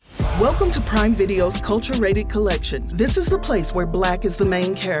 Welcome to Prime Video's Culture-Rated Collection. This is the place where Black is the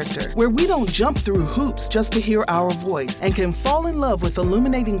main character, where we don't jump through hoops just to hear our voice, and can fall in love with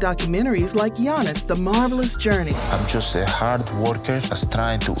illuminating documentaries like Giannis, The Marvelous Journey. I'm just a hard worker that's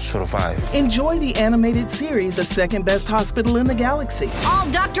trying to survive. Enjoy the animated series, The Second Best Hospital in the Galaxy. All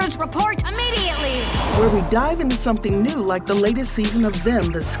doctors report immediately. Where we dive into something new like the latest season of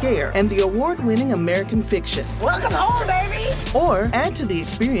Them, The Scare, and the award-winning American Fiction. Welcome home, baby! Or add to the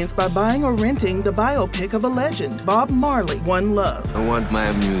experience by buying or renting the biopic of a legend, Bob Marley, One Love. I want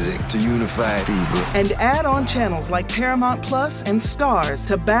my music to unify people. And add-on channels like Paramount Plus and Stars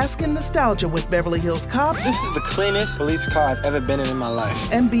to bask in nostalgia with Beverly Hills Cop. This is the cleanest police car I've ever been in my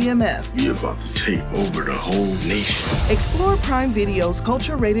life. And BMF. You're about to take over the whole nation. Explore Prime Video's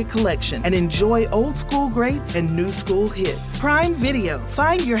culture-rated collection and enjoy old school greats and new school hits. Prime Video.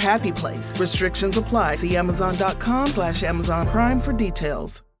 Find your happy place. Restrictions apply. See Amazon.com/Amazon Prime for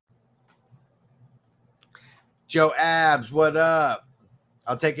details. Joe Abs, what up?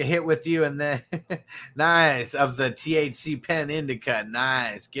 I'll take a hit with you and then nice of the THC pen indica.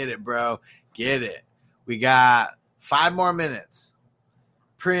 Nice. Get it, bro. Get it. We got 5 more minutes.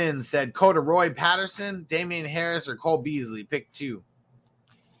 Prince said Corduroy Patterson, Damian Harris, or Cole Beasley. Pick 2.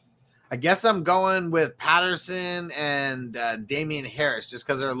 I guess I'm going with Patterson and Damian Harris just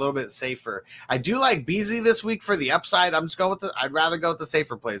because they're a little bit safer. I do like Beasley this week for the upside. I'm just going with I'd rather go with the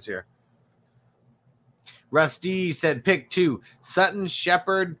safer plays here. Rusty said pick 2. Sutton,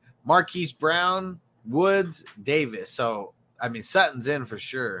 Shepard, Marquise Brown, Woods, Davis. So, I mean, Sutton's in for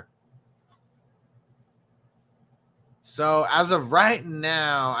sure. So, as of right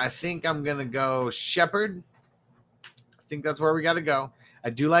now, I think I'm going to go Shepard. I think that's where we got to go. I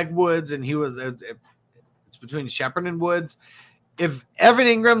do like Woods, and it's between Shepard and Woods. If Evan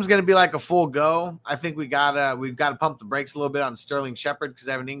Ingram's going to be like a full go, I think we've got to pump the brakes a little bit on Sterling Shepard because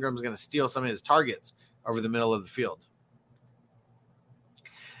Evan Ingram's going to steal some of his targets over the middle of the field.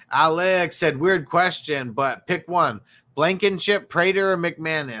 Alex said, weird question, but pick one. Blankenship, Prater, or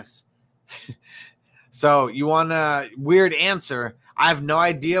McManus? So you want a weird answer. I have no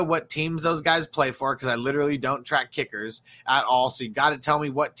idea what teams those guys play for because I literally don't track kickers at all. So you got to tell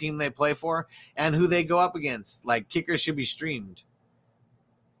me what team they play for and who they go up against. Like, kickers should be streamed.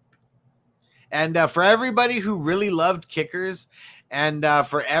 And for everybody who really loved kickers and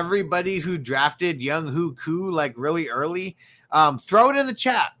for everybody who drafted Young-Hoo Koo like really early, throw it in the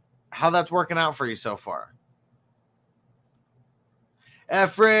chat how that's working out for you so far.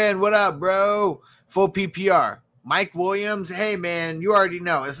 Efren, what up, bro? Full PPR. Mike Williams, hey, man, you already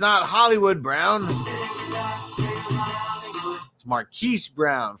know. It's not Hollywood Brown. It's Marquise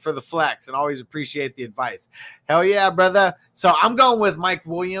Brown for the flex, and always appreciate the advice. Hell yeah, brother. So I'm going with Mike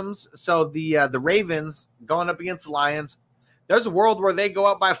Williams. So the Ravens going up against the Lions. There's a world where they go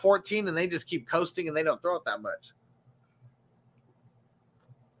up by 14 and they just keep coasting and they don't throw it that much.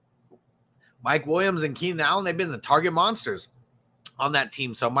 Mike Williams and Keenan Allen, they've been the target monsters on that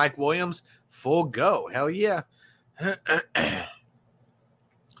team. So Mike Williams, full go. Hell yeah.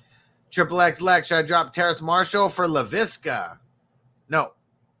 Triple X Lex, should I drop Terrace Marshall for LaVisca? No,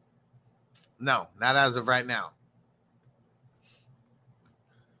 not as of right now.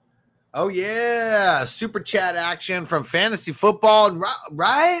 Oh, yeah. Super chat action from Fantasy Football.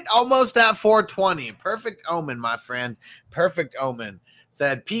 Right? Almost at 420. Perfect omen, my friend. Perfect omen.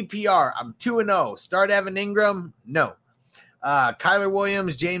 Said PPR, I'm 2-0. Start Evan Ingram? No. Kyler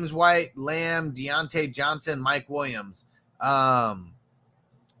Williams, James White, Lamb, Deontay Johnson, Mike Williams. Man,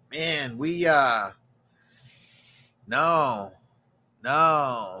 we no.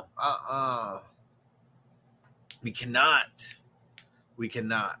 We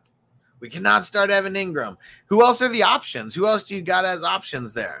cannot start Evan Ingram. Who else are the options? Who else do you got as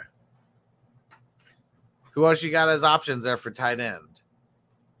options there? Who else you got as options there for tight end?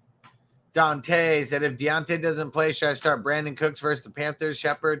 Dante said, if Deontay doesn't play, should I start Brandon Cooks versus the Panthers,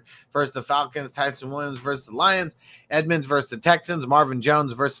 Shepard versus the Falcons, Tyson Williams versus the Lions, Edmonds versus the Texans, Marvin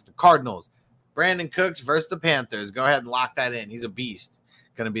Jones versus the Cardinals, Brandon Cooks versus the Panthers. Go ahead and lock that in. He's a beast.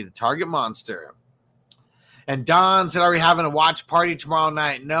 Going to be the target monster. And Don said, are we having a watch party tomorrow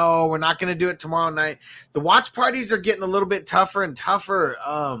night? No, we're not going to do it tomorrow night. The watch parties are getting a little bit tougher and tougher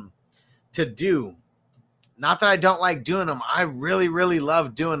to do. Not that I don't like doing them. I really, really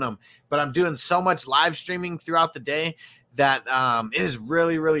love doing them. But I'm doing so much live streaming throughout the day that it is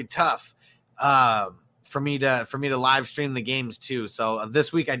really, really tough for me to live stream the games too. So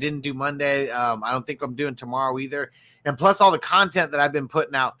this week I didn't do Monday. I don't think I'm doing tomorrow either. And plus all the content that I've been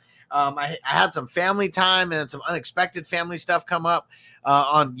putting out. I had some family time and some unexpected family stuff come up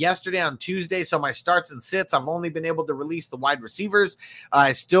on Tuesday. So my starts and sits, I've only been able to release the wide receivers.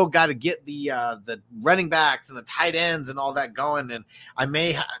 I still got to get the running backs and the tight ends and all that going. And I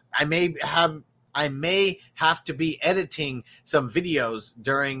may have to be editing some videos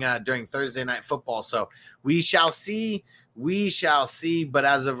during Thursday Night Football. So we shall see. But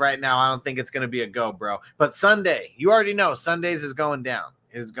as of right now, I don't think it's going to be a go, bro. But Sunday, you already know Sundays is going down.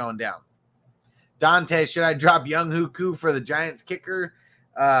 Dante, should I drop Young-Hoo Koo for the Giants kicker?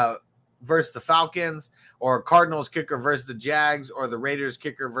 versus the Falcons, or Cardinals kicker versus the Jags, or the Raiders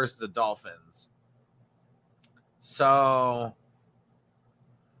kicker versus the Dolphins. So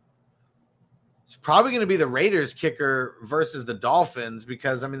it's probably going to be the Raiders kicker versus the Dolphins,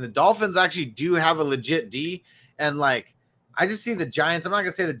 because I mean the Dolphins actually do have a legit D, and like I just see the Giants. I'm not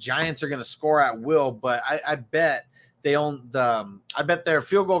going to say the Giants are going to score at will, but I bet they own the. I bet their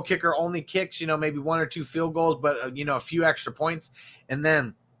field goal kicker only kicks, maybe 1 or 2 field goals, but a few extra points, and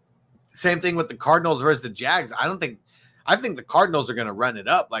then same thing with the Cardinals versus the Jags. I think the Cardinals are going to run it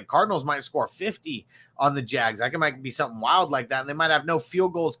up. Like Cardinals might score 50 on the Jags. It might be something wild like that, and they might have no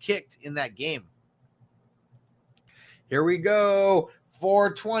field goals kicked in that game. Here we go.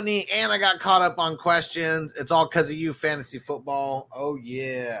 420, and I got caught up on questions. It's all because of you, fantasy football. Oh,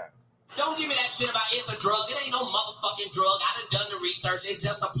 yeah. Don't give me that shit about it's a drug. It ain't no motherfucking drug. I done the research. It's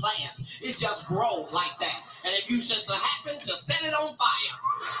just a plant. It just grows like that. And if you should happen to set it on fire,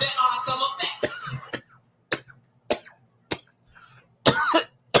 there are some effects.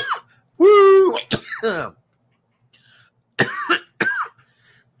 Woo!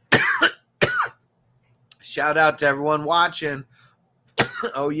 Shout out to everyone watching.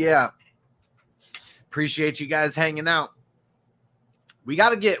 Oh, yeah. Appreciate you guys hanging out. We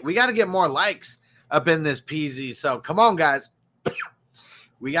gotta get more likes up in this PZ. So come on, guys.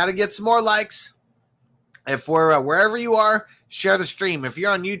 We gotta get some more likes. If we're wherever you are, share the stream. If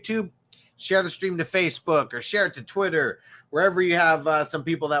you're on YouTube, share the stream to Facebook or share it to Twitter, wherever you have some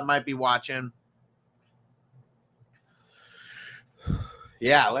people that might be watching.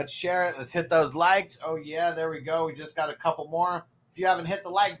 Yeah, let's share it. Let's hit those likes. Oh, yeah, there we go. We just got a couple more. If you haven't hit the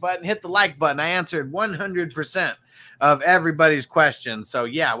like button, hit the like button. I answered 100% of everybody's questions. So,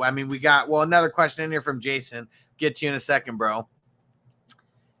 yeah, I mean, we got, another question in here from Jason. Get to you in a second, bro.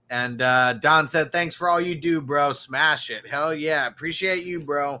 And Don said, thanks for all you do, bro. Smash it. Hell yeah. Appreciate you,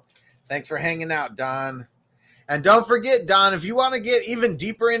 bro. Thanks for hanging out, Don. And don't forget, Don, if you want to get even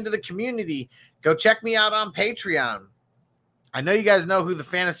deeper into the community, go check me out on Patreon. I know you guys know who the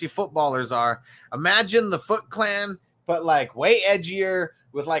fantasy footballers are. Imagine the Foot Clan, but like way edgier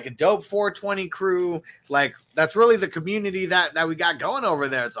with like a dope 420 crew. Like that's really the community that we got going over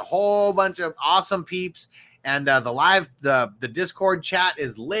there. It's a whole bunch of awesome peeps. And the Discord chat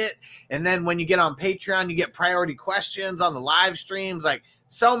is lit. And then when you get on Patreon, you get priority questions on the live streams, like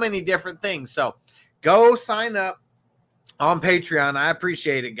so many different things. So go sign up on Patreon. I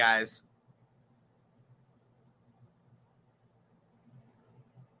appreciate it, guys.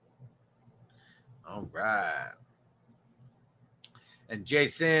 All right. And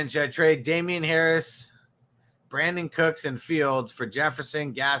Jason, should I trade Damian Harris, Brandon Cooks, and Fields for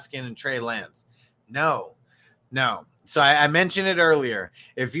Jefferson, Gaskin, and Trey Lance? No. So I mentioned it earlier.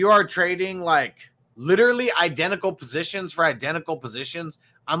 If you are trading like literally identical positions for identical positions,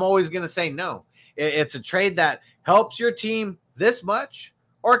 I'm always going to say no. It's a trade that helps your team this much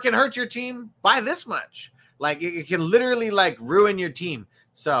or it can hurt your team by this much. Like it can literally like ruin your team.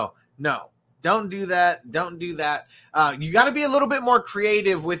 So no. Don't do that. Don't do that. You got to be a little bit more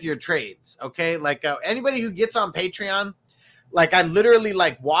creative with your trades, okay? Like anybody who gets on Patreon, like I literally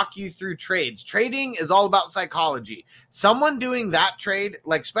like walk you through trades. Trading is all about psychology. Someone doing that trade,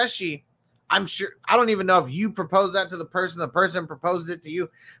 like especially, I'm sure, I don't even know if you proposed that to the person proposed it to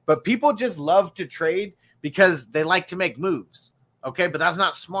you, but people just love to trade because they like to make moves, okay? But that's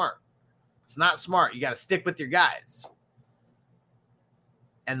not smart. It's not smart. You got to stick with your guys.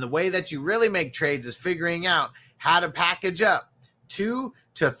 And the way that you really make trades is figuring out how to package up 2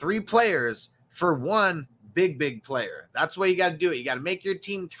 to 3 players for one big player. That's the way you got to do it. You got to make your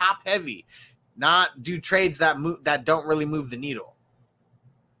team top heavy, not do trades that don't really move the needle.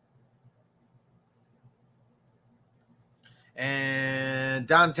 And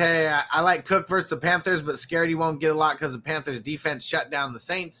Dante, I like Cook versus the Panthers, but scared he won't get a lot because the Panthers defense shut down the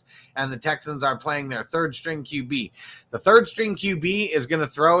Saints and the Texans are playing their third string QB. The third string QB is going to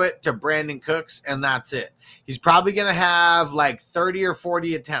throw it to Brandon Cooks, and that's it. He's probably going to have like 30 or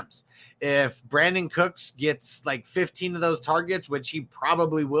 40 attempts. If Brandon Cooks gets like 15 of those targets, which he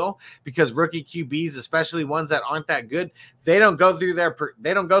probably will, because rookie QBs, especially ones that aren't that good, they don't go through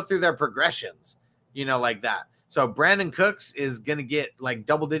their progressions, like that. So Brandon Cooks is going to get like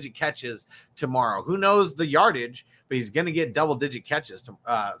double-digit catches tomorrow. Who knows the yardage, but he's going to get double-digit catches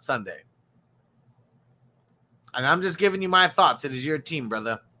Sunday. And I'm just giving you my thoughts. It is your team,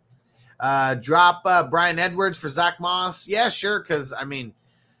 brother. Drop Brian Edwards for Zach Moss. Yeah, sure, because, I mean,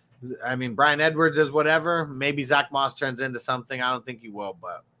 Brian Edwards is whatever. Maybe Zach Moss turns into something. I don't think he will,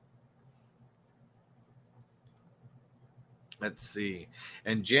 but let's see.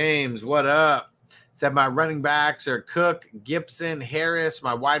 And James, what up? Said my running backs are Cook, Gibson, Harris.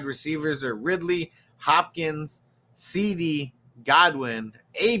 My wide receivers are Ridley, Hopkins, CD, Godwin,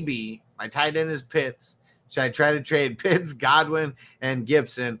 AB. My tight end is Pitts. Should I try to trade Pitts, Godwin, and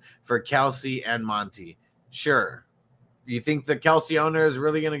Gibson for Kelsey and Monty? Sure. You think the Kelsey owner is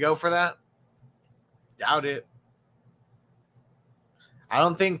really going to go for that? Doubt it. I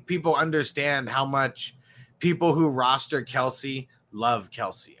don't think people understand how much people who roster Kelsey love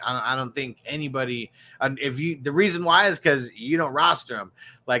Kelsey. I don't think anybody, the reason why is because you don't roster him.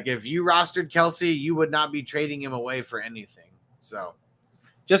 Like if you rostered Kelsey, you would not be trading him away for anything. So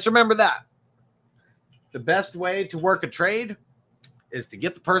just remember that. The best way to work a trade is to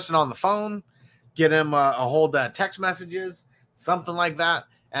get the person on the phone, get him a hold text messages, something like that,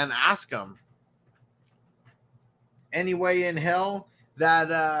 and ask him any way in hell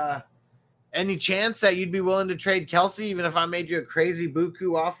that any chance that you'd be willing to trade Kelsey, even if I made you a crazy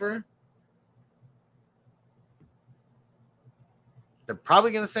buku offer? They're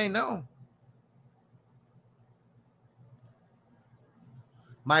probably going to say no.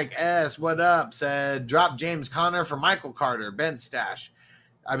 Mike S., what up? Said, drop James Conner for Michael Carter, bench stash.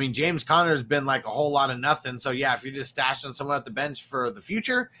 I mean, James Conner's been like a whole lot of nothing. So, yeah, if you're just stashing someone at the bench for the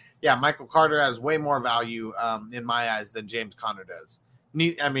future, yeah, Michael Carter has way more value in my eyes than James Conner does.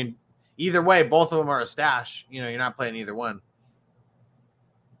 I mean, either way, both of them are a stash. You know, you're not playing either one.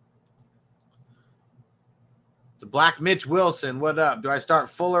 The Black Mitch Wilson, what up? Do I start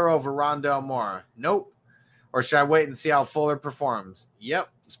Fuller over Rondale Moore? Nope. Or should I wait and see how Fuller performs? Yep.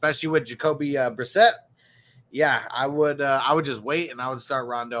 Especially with Jacoby Brissett. Yeah, I would just wait and I would start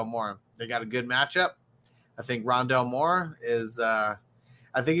Rondale Moore. They got a good matchup. I think Rondale Moore is I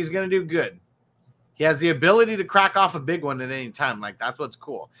think he's going to do good. He has the ability to crack off a big one at any time. Like, that's what's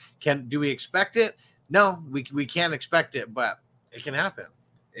cool. Do we expect it? No, we can't expect it, but it can happen.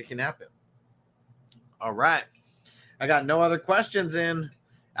 It can happen. All right. I got no other questions in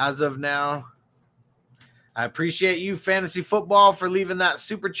as of now. I appreciate you, Fantasy Football, for leaving that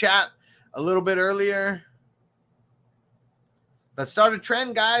super chat a little bit earlier. Let's start a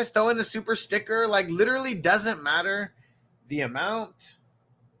trend, guys. Throw in a super sticker. Like, literally doesn't matter the amount.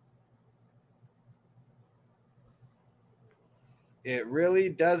 It really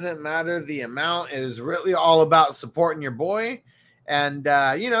doesn't matter the amount. It is really all about supporting your boy and,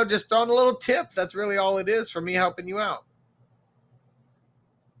 just throwing a little tip. That's really all it is for me helping you out.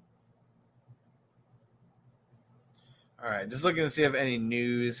 All right, just looking to see if any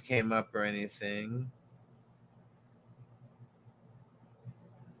news came up or anything.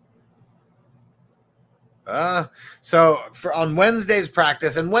 So on Wednesday's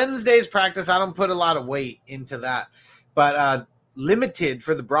practice, I don't put a lot of weight into that, but limited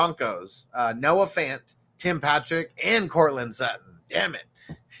for the Broncos, Noah Fant, Tim Patrick, and Cortland Sutton. Damn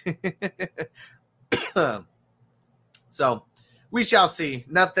it. So we shall see.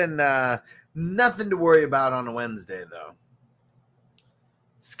 Nothing to worry about on a Wednesday, though.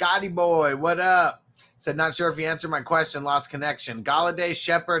 Scotty Boy, what up? Said, not sure if you answered my question, lost connection. Galladay,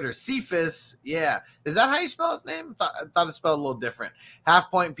 Shepard, or Cephas? Yeah. Is that how you spell his name? I thought it spelled a little different.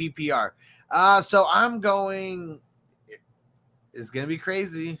 Half point PPR. So I'm going, it's going to be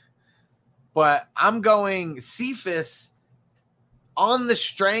crazy, but I'm going Cephas on the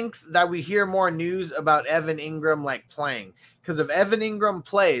strength that we hear more news about Evan Ingram like playing. Because if Evan Ingram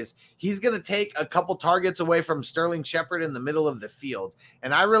plays, he's going to take a couple targets away from Sterling Shepard in the middle of the field.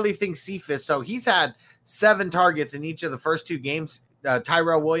 And I really think Cephas, so he's had 7 targets in each of the first 2 games.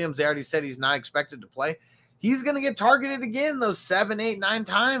 Tyrell Williams, they already said he's not expected to play. He's going to get targeted again those 7, 8, 9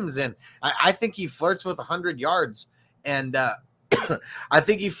 times. And I think he flirts with 100 yards. And I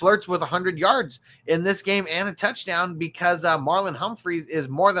think he flirts with 100 yards in this game and a touchdown because Marlon Humphreys is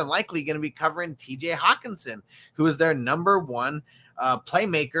more than likely going to be covering TJ Hawkinson, who is their number 1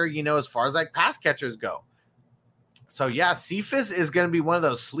 playmaker, as far as like pass catchers go. So yeah, Cephas is going to be one of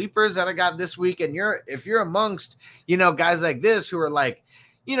those sleepers that I got this week. And if you're amongst, guys like this who are like,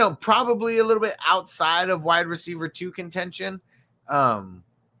 probably a little bit outside of wide receiver 2 contention.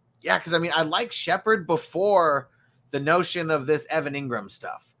 Because I like Shepard before the notion of this Evan Ingram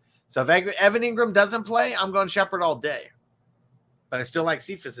stuff. So if Evan Ingram doesn't play, I'm going Shepard all day. But I still like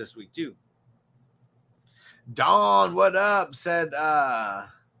Cephas this week too. Dawn, what up? Said,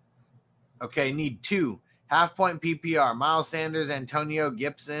 okay, need 2. Half point PPR. Miles Sanders, Antonio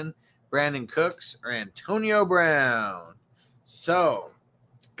Gibson, Brandon Cooks, or Antonio Brown. So,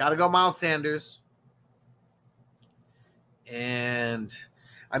 got to go Miles Sanders. And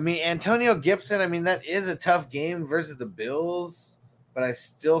Antonio Gibson, that is a tough game versus the Bills, but I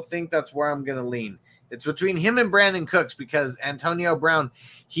still think that's where I'm going to lean. It's between him and Brandon Cooks because Antonio Brown,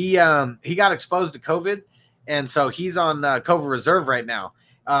 he got exposed to COVID, and so he's on COVID reserve right now.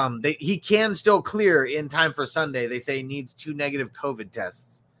 He can still clear in time for Sunday. They say he needs 2 negative COVID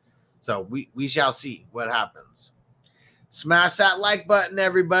tests. So we shall see what happens. Smash that like button,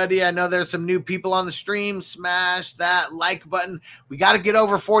 everybody. I know there's some new people on the stream. Smash that like button. We got to get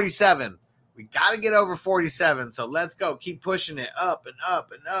over 47. We got to get over 47. So let's go. Keep pushing it up and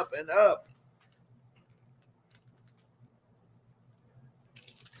up and up and up.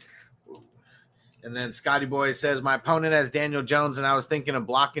 And then Scotty Boy says, my opponent has Daniel Jones, and I was thinking of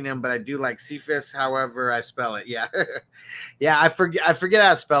blocking him, but I do like Cephas, however I spell it. Yeah. Yeah, I forget how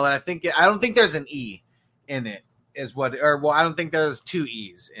to spell it. I don't think there's an E in it, I don't think there's 2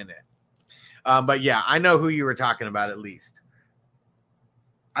 E's in it. But yeah, I know who you were talking about at least.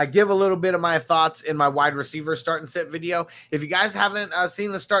 I give a little bit of my thoughts in my wide receiver start and sit video. If you guys haven't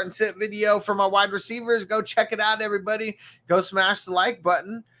seen the start and sit video for my wide receivers, go check it out, everybody. Go smash the like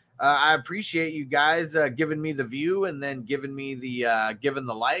button. I appreciate you guys giving me the view and then giving me the giving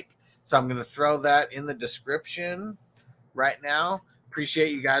the like. So I'm going to throw that in the description right now.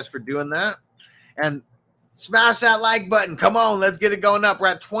 Appreciate you guys for doing that. And smash that like button. Come on, let's get it going up. We're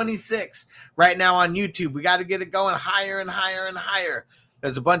at 26 right now on YouTube. We got to get it going higher and higher and higher.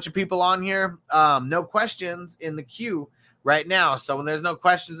 There's a bunch of people on here. No questions in the queue right now. So when there's no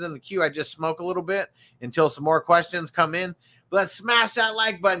questions in the queue, I just smoke a little bit until some more questions come in. Let's smash that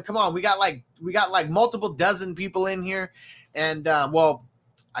like button. Come on. We got like multiple dozen people in here. And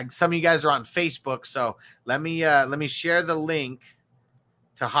some of you guys are on Facebook. So let me share the link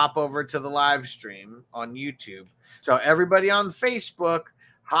to hop over to the live stream on YouTube. So everybody on Facebook,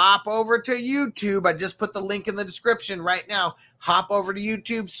 hop over to YouTube. I just put the link in the description right now. Hop over to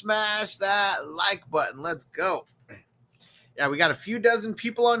YouTube, smash that like button. Let's go. Yeah, we got a few dozen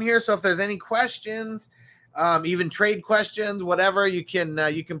people on here. So if there's any questions, even trade questions, whatever, you can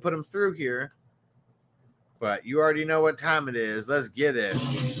put them through here. But you already know what time it is. Let's get it.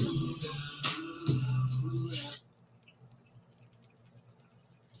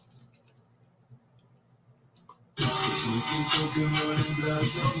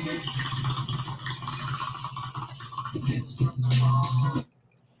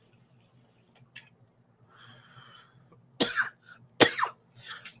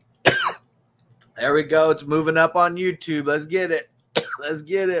 There we go. It's moving up on YouTube. Let's get it. Let's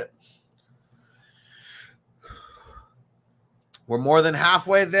get it. We're more than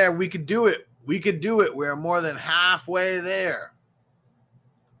halfway there. We could do it. We could do it. We're more than halfway there.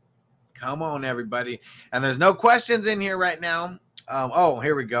 Come on, everybody. And there's no questions in here right now.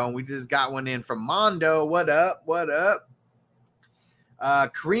 Here we go. We just got one in from Mondo. What up? What up?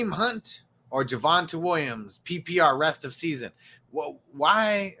 Kareem Hunt or Javonte Williams, PPR rest of season. Well,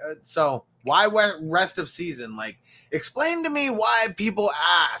 why? Why rest of season? Like, explain to me why people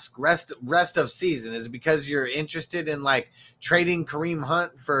ask rest of season. Is it because you're interested in like trading Kareem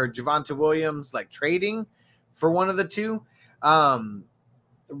Hunt for Javonte Williams, like trading for one of the two?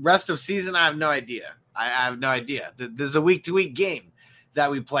 Rest of season, I have no idea. I have no idea. This is a week-to-week game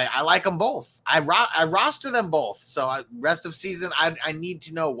that we play. I like them both. I roster them both. So rest of season, I need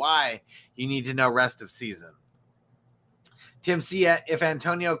to know why you need to know rest of season. Tim C, if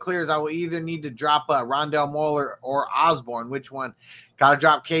Antonio clears, I will either need to drop Rondell Moore or Osborne. Which one? Got to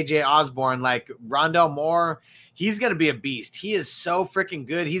drop KJ Osborne. Like Rondell Moore, he's going to be a beast. He is so freaking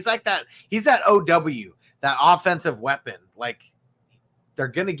good. He's like that. He's that OW, that offensive weapon. Like they're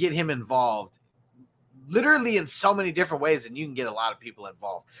going to get him involved literally in so many different ways, and you can get a lot of people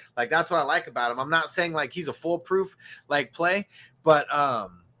involved. Like that's what I like about him. I'm not saying like he's a foolproof like play, but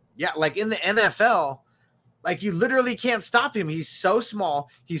yeah, like in the NFL, like you literally can't stop him. He's so small.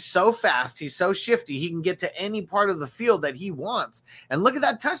 He's so fast. He's so shifty. He can get to any part of the field that he wants. And look at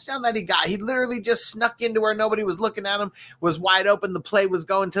that touchdown that he got. He literally just snuck into where nobody was looking at him, was wide open. The play was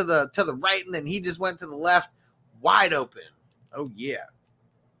going to the right, and then he just went to the left, wide open. Oh, yeah.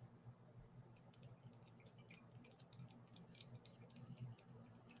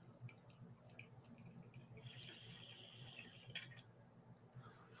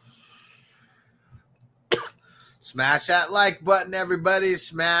 Smash that like button, everybody.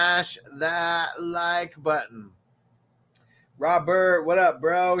 Smash that like button. Robert, what up,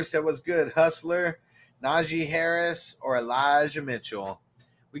 bro? He said, what's good, Hustler? Najee Harris or Elijah Mitchell?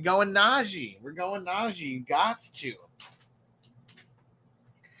 We going Najee. We're going Najee. You got to.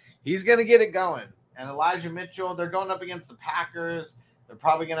 He's going to get it going. And Elijah Mitchell, they're going up against the Packers. They're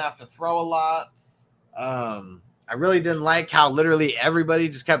probably going to have to throw a lot. I really didn't like how literally everybody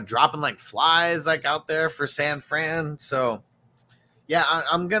just kept dropping like flies like out there for San Fran. So, Yeah,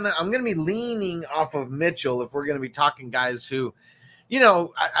 I'm gonna be leaning off of Mitchell if we're gonna be talking guys who,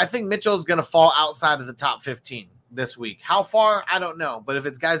 I think Mitchell's gonna fall outside of the top 15 this week. How far, I don't know, but if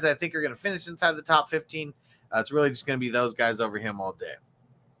it's guys that I think are gonna finish inside the top 15, it's really just gonna be those guys over him all day.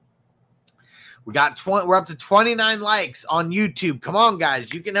 We're up to 29 likes on YouTube. Come on,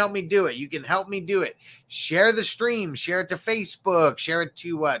 guys. You can help me do it. You can help me do it. Share the stream. Share it to Facebook. Share it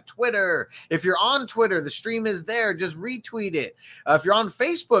to Twitter. If you're on Twitter, the stream is there. Just retweet it. If you're on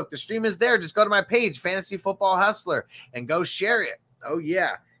Facebook, the stream is there. Just go to my page, Fantasy Football Hustler, and go share it. Oh,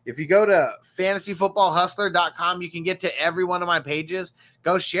 yeah. If you go to fantasyfootballhustler.com, you can get to every one of my pages.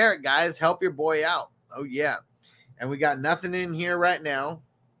 Go share it, guys. Help your boy out. Oh, yeah. And we got nothing in here right now.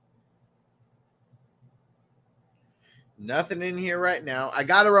 Nothing in here right now. I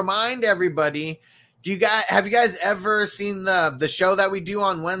got to remind everybody, have you guys ever seen the show that we do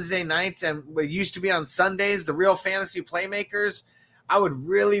on Wednesday nights and it used to be on Sundays, the Real Fantasy Playmakers? I would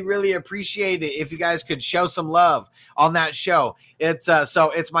really, really appreciate it if you guys could show some love on that show. It's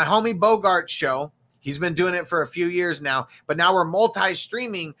my homie Bogart's show. He's been doing it for a few years now, but now we're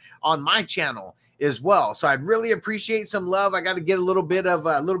multi-streaming on my channel as well. So I'd really appreciate some love. I got to get a little bit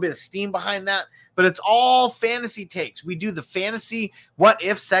of steam behind that. But it's all fantasy takes. We do the fantasy what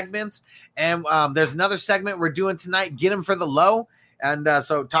if segments, and there's another segment we're doing tonight, get them for the low, and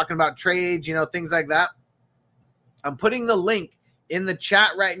so talking about trades, things like that. I'm putting the link in the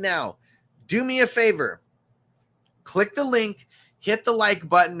chat right now. Do me a favor, click the link, hit the like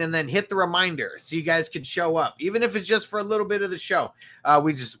button, and then hit the reminder so you guys can show up, even if it's just for a little bit of the show.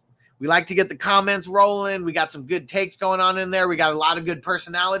 We like to get the comments rolling. We got some good takes going on in there. We got a lot of good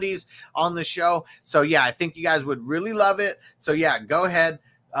personalities on the show. So, yeah, I think you guys would really love it. So, yeah, go ahead.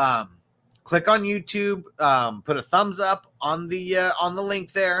 Click on YouTube. Put a thumbs up on the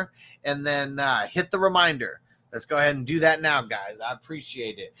link there. And then hit the reminder. Let's go ahead and do that now, guys. I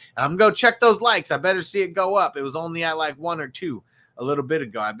appreciate it. And I'm going to go check those likes. I better see it go up. It was only at like 1 or 2 a little bit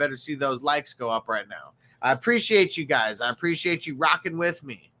ago. I better see those likes go up right now. I appreciate you guys. I appreciate you rocking with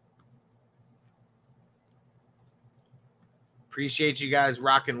me. Appreciate you guys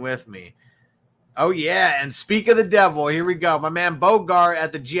rocking with me. Oh, yeah. And speak of the devil, here we go. My man Bogart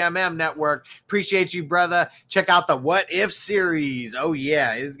at the GMM Network. Appreciate you, brother. Check out the What If series. Oh,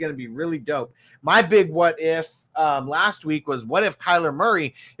 yeah. It's going to be really dope. My big what if last week was what if Kyler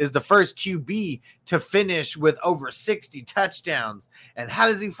Murray is the first QB to finish with over 60 touchdowns? And how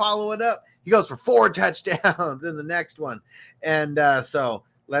does he follow it up? He goes for 4 touchdowns in the next one. And so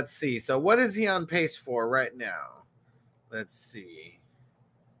let's see. So what is he on pace for right now? Let's see.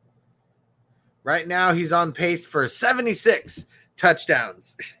 Right now, he's on pace for 76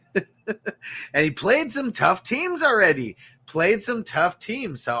 touchdowns. And he played some tough teams already. So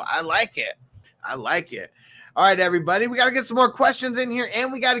I like it. All right, everybody. We got to get some more questions in here,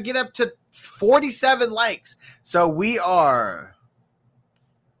 and we got to get up to 47 likes. So we're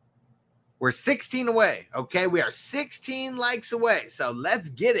 16 away, okay? We are 16 likes away. So let's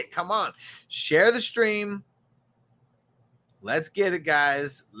get it. Come on. Share the stream. Let's get it,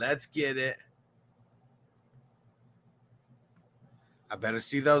 guys. Let's get it. I better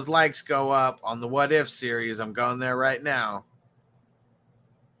see those likes go up on the What If series. I'm going there right now.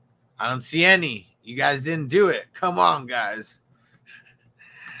 I don't see any. You guys didn't do it. Come on, guys.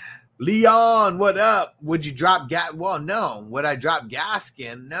 Leon, what up? Would you drop Well, no. Would I drop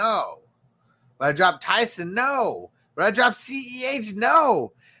Gaskin? No. Would I drop Tyson? No. Would I drop CEH?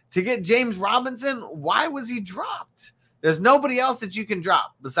 No. To get James Robinson, why was he dropped? There's nobody else that you can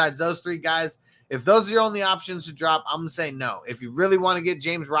drop besides those 3 guys. If those are your only options to drop, I'm going to say no. If you really want to get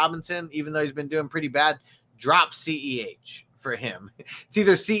James Robinson, even though he's been doing pretty bad, drop CEH for him. It's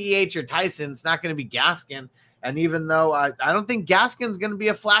either CEH or Tyson. It's not going to be Gaskin. And even though I don't think Gaskin's going to be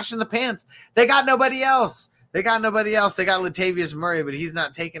a flash in the pants, they got nobody else. They got Latavius Murray, but he's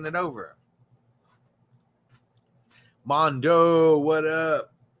not taking it over. Mondo, what up?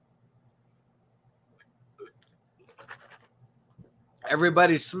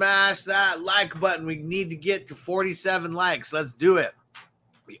 Everybody smash that like button. We need to get to 47 likes. Let's do it.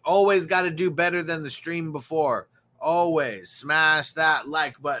 We always got to do better than the stream before. Always smash that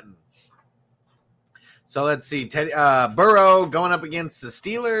like button. So let's see. Burrow going up against the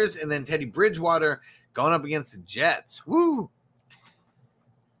Steelers, and then Teddy Bridgewater going up against the Jets. Woo.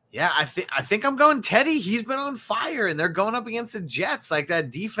 Yeah, I think I'm going Teddy. He's been on fire, and they're going up against the Jets. Like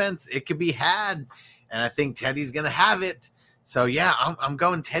that defense, it could be had, and I think Teddy's going to have it. So, yeah, I'm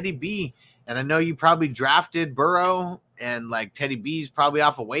going Teddy B. And I know you probably drafted Burrow, and, like, Teddy B's probably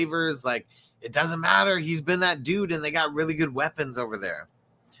off of waivers. Like, it doesn't matter. He's been that dude, and they got really good weapons over there.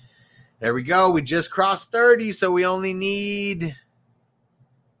 There we go. We just crossed 30, so we only need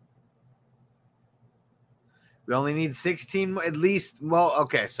We only need 16 at least. Well,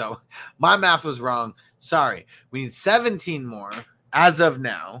 okay, so my math was wrong. Sorry. We need 17 more as of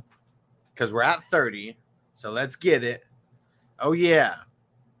now because we're at 30. So let's get it. Oh, yeah.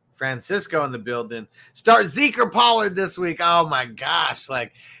 Francisco in the building. Start Zeke or Pollard this week. Oh, my gosh.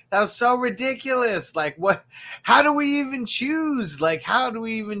 Like, that was so ridiculous. Like, what? How do we even choose? Like, how do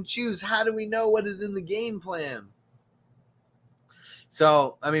we even choose? How do we know what is in the game plan?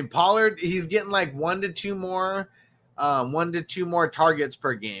 So, I mean, Pollard, he's getting like 1 to 2 more targets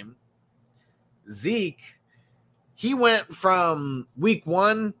per game. Zeke, he went from week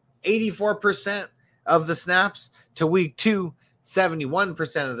 1, 84% of the snaps to week 2,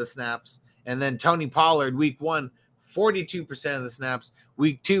 71% of the snaps. And then Tony Pollard, week 1, 42% of the snaps.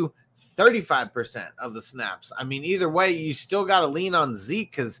 Week 2, 35% of the snaps. I mean, either way, you still got to lean on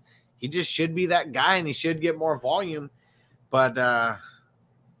Zeke because he just should be that guy and he should get more volume. But,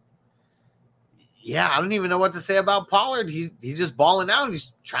 yeah, I don't even know what to say about Pollard. He's just balling out.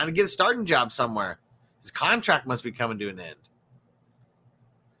 He's trying to get a starting job somewhere. His contract must be coming to an end.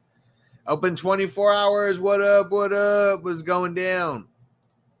 Open 24 hours. What up? What up? What's going down?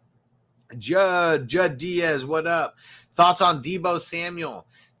 Judd Diaz, what up? Thoughts on Deebo Samuel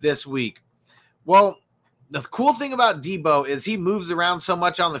this week? Well, the cool thing about Deebo is he moves around so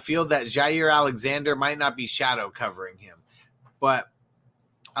much on the field that Jair Alexander might not be shadow covering him. But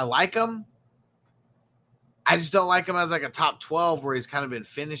I like him. I just don't like him as like a top 12 where he's kind of been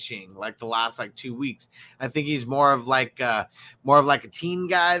finishing like the last like 2 weeks. I think he's more of like a teen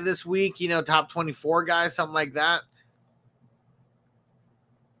guy this week, you know, top 24 guy, something like that.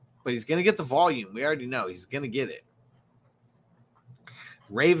 But he's going to get the volume. We already know he's going to get it.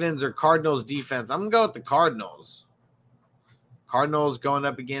 Ravens or Cardinals defense. I'm going to go with the Cardinals. Cardinals going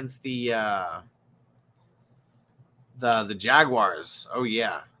up against the Jaguars. Oh,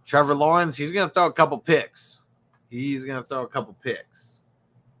 yeah. Trevor Lawrence, he's going to throw a couple picks.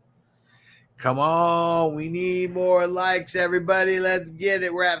 Come on. We need more likes, everybody. Let's get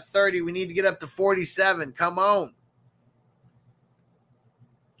it. We're at 30. We need to get up to 47. Come on.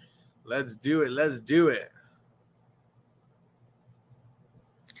 Let's do it.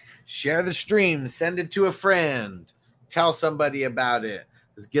 Share the stream. Send it to a friend. Tell somebody about it.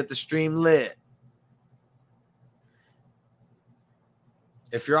 Let's get the stream lit.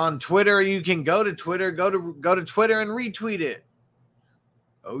 If you're on Twitter, you can go to Twitter. Go to Twitter and retweet it.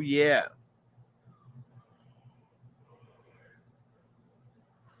 Oh, yeah.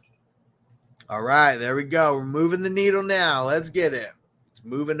 All right, there we go. We're moving the needle now. Let's get it. It's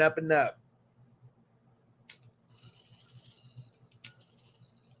moving up and up.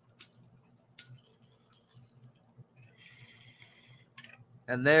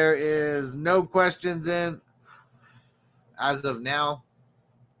 And there is no questions in as of now.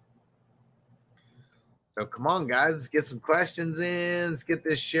 So come on, guys. Let's get some questions in. Let's get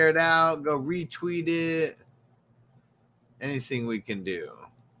this shared out. Go retweet it. Anything we can do.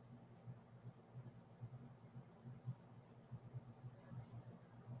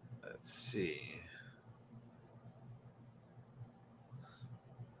 Let's see.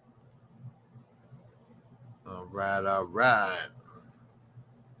 All right. All right.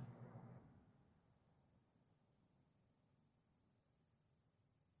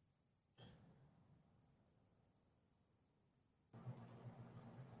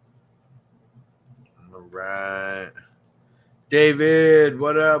 David,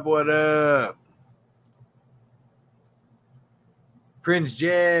 what up? Prince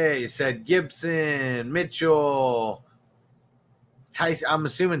J said Gibson, Mitchell, Tyson. I'm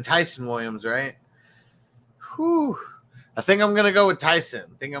assuming Tyson Williams, right? Whew. I think I'm going to go with Tyson.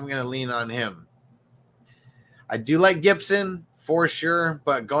 I think I'm going to lean on him. I do like Gibson for sure,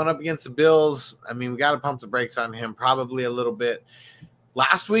 but going up against the Bills, I mean, we got to pump the brakes on him probably a little bit.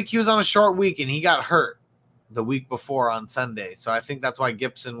 Last week, he was on a short week, and he got hurt the week before on Sunday. So I think that's why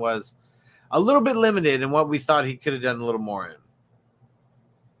Gibson was a little bit limited in what we thought he could have done a little more in.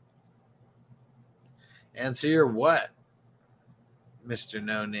 Answer your what, Mr.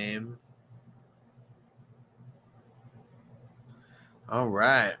 No Name? All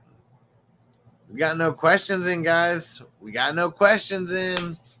right. We got no questions in, guys. We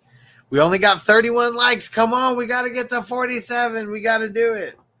only got 31 likes. Come on. We got to get to 47. We got to do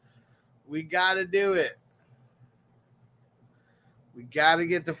it. We got to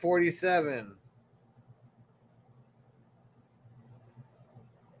get to 47.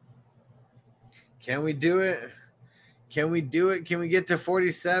 Can we do it? Can we get to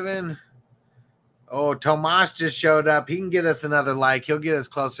 47? Oh, Tomas just showed up. He can get us another like. He'll get us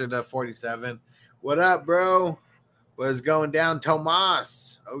closer to 47. What up, bro? What's going down,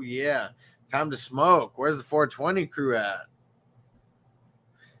 Tomas? Oh, yeah. Time to smoke. Where's the 420 crew at?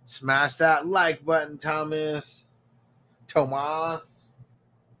 Smash that like button, Tomas.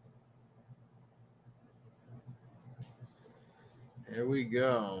 Here we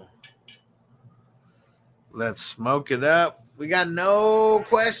go. Let's smoke it up. We got no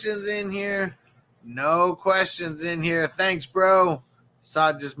questions in here. No questions in here. Thanks, bro. Saw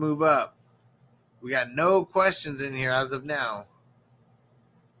it just move up. We got no questions in here as of now.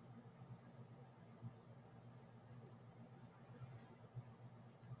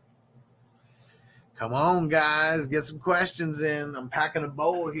 Come on, guys. Get some questions in. I'm packing a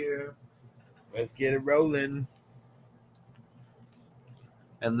bowl here. Let's get it rolling.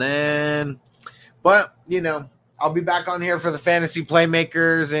 And then, but, you know, I'll be back on here for the Fantasy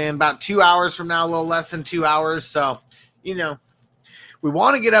Playmakers in about 2 hours from now, a little less than 2 hours. So, you know, we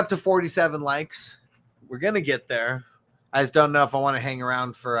want to get up to 47 likes. We're going to get there. I just don't know if I want to hang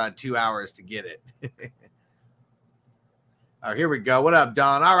around for 2 hours to get it. Oh, here we go. What up,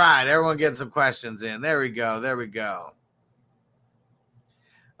 Don? All right, everyone getting some questions in. There we go. There we go.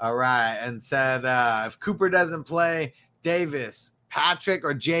 All right, and said if Cooper doesn't play, Davis, Patrick,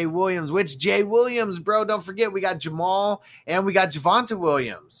 or Jay Williams. Which Jay Williams, bro? Don't forget we got Jamal and we got Javonte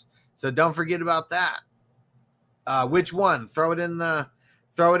Williams. So don't forget about that. Which one? Throw it in the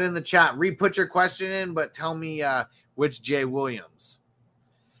chat. Re-put your question in, but tell me which Jay Williams.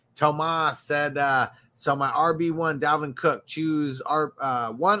 Tomas said. So my RB1, Dalvin Cook, choose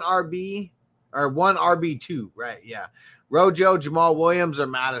one RB or one RB2, right? Yeah. Rojo, Jamal Williams, or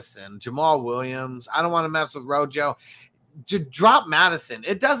Madison? Jamal Williams. I don't want to mess with Rojo. To drop Madison.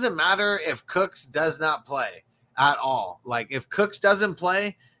 It doesn't matter if Cooks does not play at all. Like if Cooks doesn't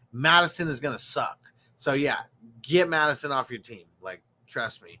play, Madison is going to suck. So yeah, get Madison off your team. Like,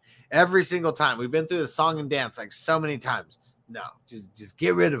 trust me. Every single time. We've been through the song and dance like so many times. No, just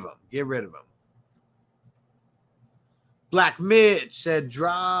get rid of him. Get rid of him. Black Mitch said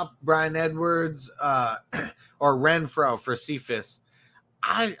drop Brian Edwards or Renfro for Cephas.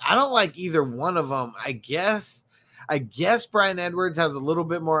 I don't like either one of them. I guess Brian Edwards has a little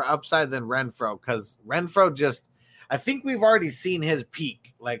bit more upside than Renfro because Renfro just I think we've already seen his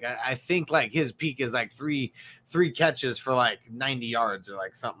peak. Like I think like his peak is like three catches for like 90 yards or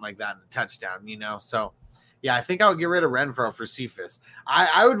like something like that in a touchdown, you know. So yeah, I think I would get rid of Renfro for Cephas.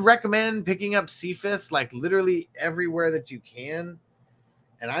 I would recommend picking up Cephas like literally everywhere that you can.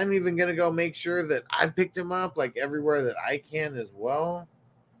 And I'm even going to go make sure that I picked him up like everywhere that I can as well.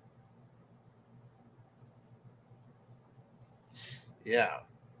 Yeah.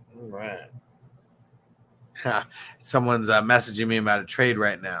 All right. Someone's messaging me about a trade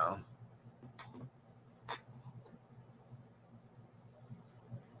right now.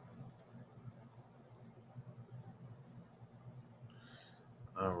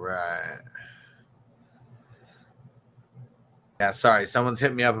 All right. Yeah, sorry. Someone's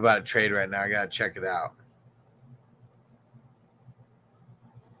hitting me up about a trade right now. I got to check it out.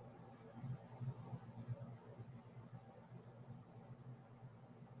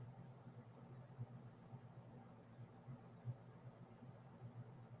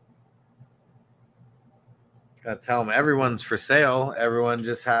 Got to tell them everyone's for sale. Everyone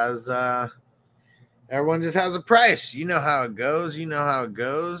just has a price. You know how it goes.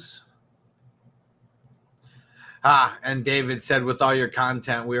 And David said, with all your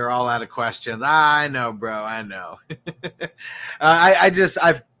content, we are all out of questions. I know, bro. I know.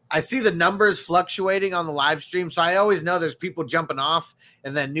 I see the numbers fluctuating on the live stream. So I always know there's people jumping off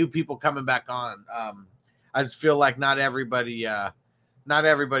and then new people coming back on. I just feel like not everybody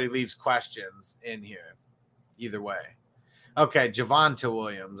leaves questions in here either way. Okay. Javonte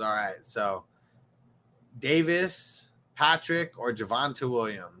Williams. All right. So Davis, Patrick, or Javonte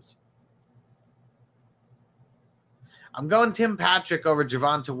Williams? I'm going Tim Patrick over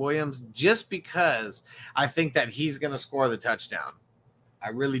Javonte Williams just because I think that he's going to score the touchdown. I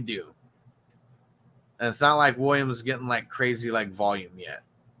really do. And it's not like Williams is getting like crazy like volume yet.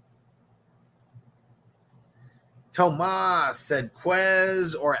 Tomas said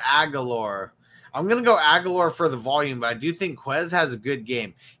Quez or Aguilar. I'm going to go Aguilar for the volume, but I do think Quez has a good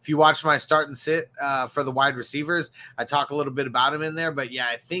game. If you watch my start and sit for the wide receivers, I talk a little bit about him in there. But, yeah,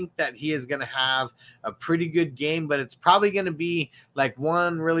 I think that he is going to have a pretty good game, but it's probably going to be like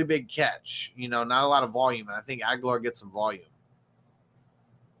one really big catch, you know, not a lot of volume. And I think Aguilar gets some volume.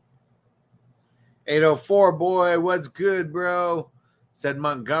 804, boy, what's good, bro? Said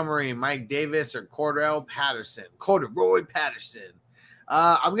Montgomery, Mike Davis, or Corduroy Patterson.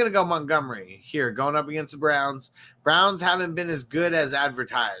 I'm going to go Montgomery here, going up against the Browns. Browns haven't been as good as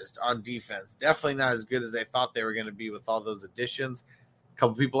advertised on defense. Definitely not as good as they thought they were going to be with all those additions. A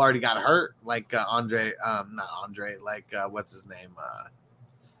couple people already got hurt, like what's his name?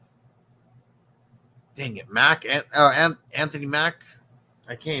 Dang it, Anthony Mack.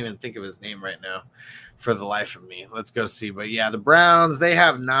 I can't even think of his name right now for the life of me. Let's go see. But yeah, the Browns, they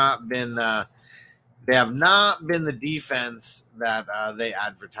have not been the defense that they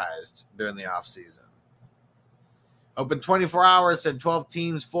advertised during the offseason. Open 24 hours, said 12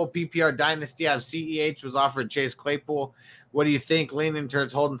 teams, full PPR dynasty. I have CEH was offered Chase Claypool. What do you think? Leaning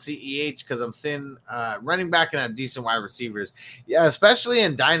towards holding CEH because I'm thin running back and have decent wide receivers. Yeah, especially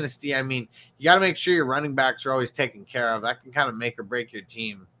in dynasty. I mean, you got to make sure your running backs are always taken care of. That can kind of make or break your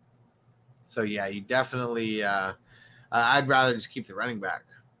team. So, yeah, you definitely I'd rather just keep the running back.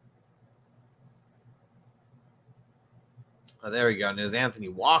 Oh, there we go. And there's Anthony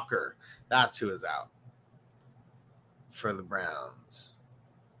Walker. That's who is out for the Browns.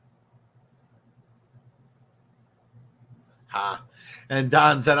 And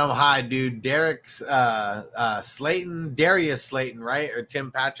Don said, I'm high, dude. Darius Slayton, right? Or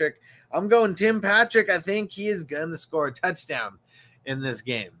Tim Patrick. I'm going Tim Patrick. I think he is going to score a touchdown in this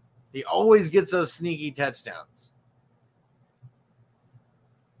game. He always gets those sneaky touchdowns.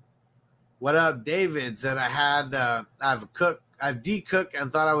 What up, David? Said I have D Cook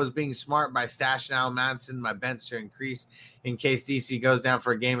and thought I was being smart by stashing Al Madison in my bench to increase in case DC goes down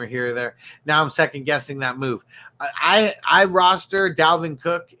for a game or here or there. Now I'm second guessing that move. I roster Dalvin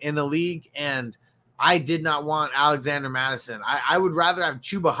Cook in the league, and I did not want Alexander Madison. I would rather have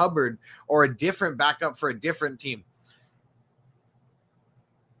Chuba Hubbard or a different backup for a different team.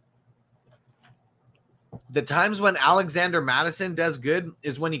 The times when Alexander Madison does good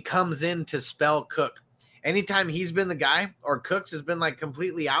is when he comes in to spell Cook. Anytime he's been the guy, or Cooks has been like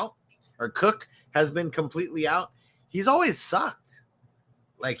completely out, or Cook has been completely out, he's always sucked.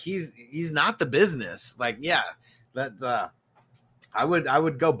 Like he's not the business. Like, yeah, that I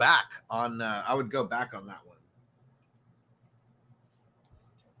would go back on that one.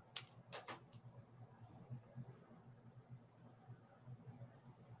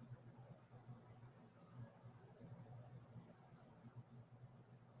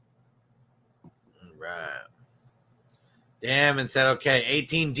 Right. Damn, and said, okay,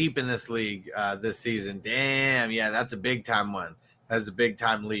 18 deep in this league this season. Damn, yeah, that's a big-time one. That's a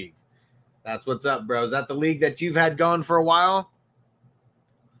big-time league. That's what's up, bro. Is that the league that you've had going for a while?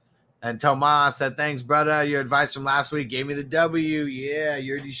 And Tomas said, thanks, brother. Your advice from last week gave me the W. Yeah,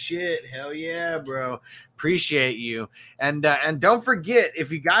 you're the shit. Hell yeah, bro. Appreciate you. And don't forget,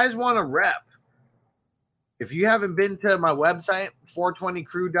 if you guys want to rep, if you haven't been to my website,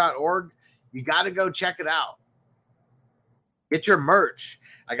 420crew.org, you got to go check it out. Get your merch.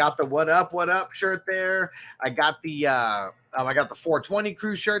 I got the What Up shirt there. I got the 420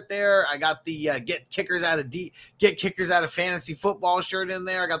 Crew shirt there. I got the Get Kickers Out of Fantasy Football shirt in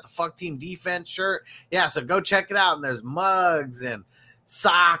there. I got the Fuck Team Defense shirt. Yeah, so go check it out. And there's mugs and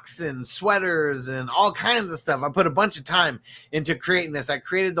socks and sweaters and all kinds of stuff. I put a bunch of time into creating this. I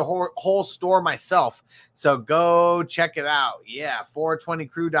created the whole store myself. So go check it out. Yeah,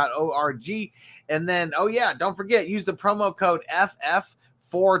 420crew.org. And then, oh yeah, don't forget, use the promo code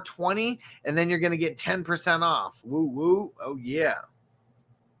FF420, and then you're going to get 10% off. Woo, woo. Oh yeah.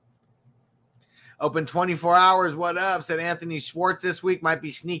 Open 24 hours. What up? Said Anthony Schwartz this week might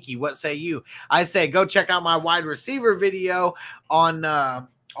be sneaky. What say you? I say go check out my wide receiver video on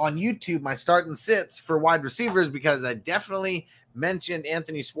YouTube, my start and sits for wide receivers, because I definitely mentioned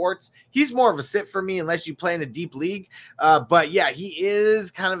Anthony Schwartz. He's more of a sit for me unless you play in a deep league. But yeah, he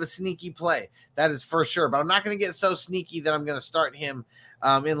is kind of a sneaky play. That is for sure. But I'm not going to get so sneaky that I'm going to start him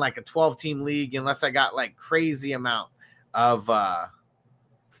in like a 12-team league unless I got like crazy amount of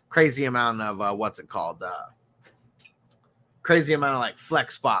crazy amount of like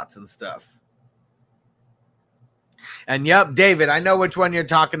flex spots and stuff. And yep, David, I know which one you're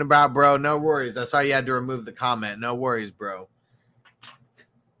talking about, bro. No worries. I saw you had to remove the comment. No worries, bro.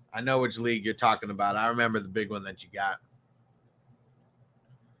 I know which league you're talking about. I remember the big one that you got.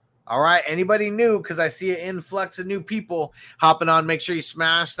 All right. Anybody new? Because I see an influx of new people hopping on. Make sure you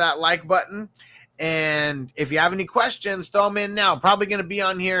smash that like button. And if you have any questions, throw them in now. Probably going to be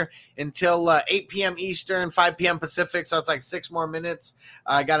on here until 8 p.m. Eastern, 5 p.m. Pacific. So it's like 6 more minutes.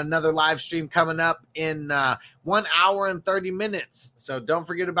 I got another live stream coming up in 1 hour and 30 minutes. So don't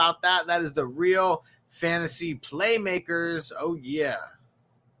forget about that. That is the Real Fantasy Playmakers. Oh, yeah.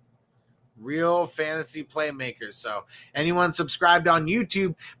 Real Fantasy Playmakers. So anyone subscribed on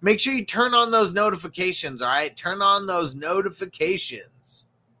YouTube, make sure you turn on those notifications. All right. Turn on those notifications.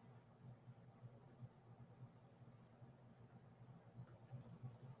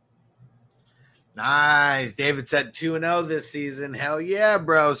 Nice. David said 2-0 this season. Hell yeah,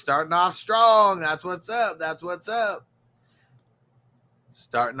 bro. Starting off strong. That's what's up. That's what's up.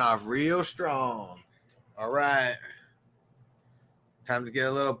 Starting off real strong. All right. Time to get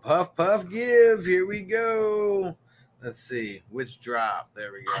a little puff, give. Here we go. Let's see. Which drop?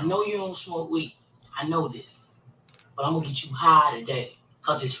 There we go. I know you don't smoke weed. I know this. But I'm going to get you high today.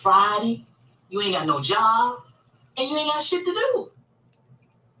 Because it's Friday. You ain't got no job. And you ain't got shit to do.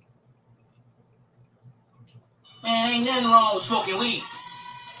 Man, ain't nothing wrong with smoking weed.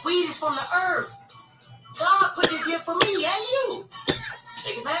 Weed is from the earth. God put this here for me and you.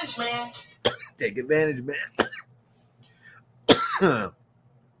 Take advantage, man. Take advantage, man.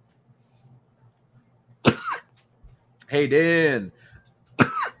 Hey, Dan.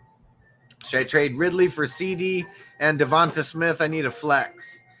 Should I trade Ridley for CD and Devonta Smith? I need a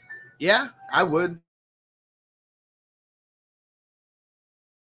flex. Yeah, I would.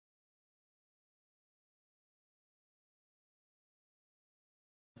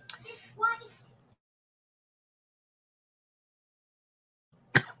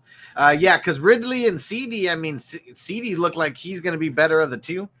 Yeah, because Ridley and CD, I mean, CD look like he's going to be better of the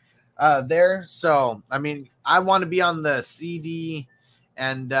two there. So, I mean, I want to be on the CD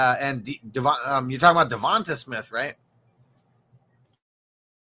and you're talking about Devonta Smith, right?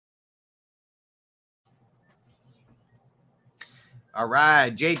 All right.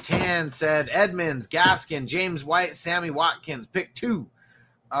 Jay Tan said Edmonds, Gaskin, James White, Sammy Watkins, pick 2.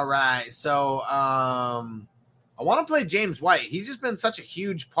 All right. So, I want to play James White. He's just been such a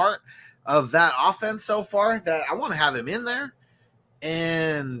huge part of that offense so far that I want to have him in there.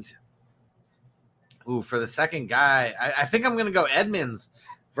 And, for the second guy, I think I'm going to go Edmonds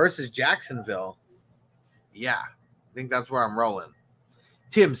versus Jacksonville. Yeah, I think that's where I'm rolling.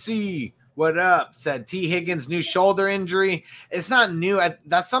 Tim C., what up? Said T. Higgins' new shoulder injury. It's not new.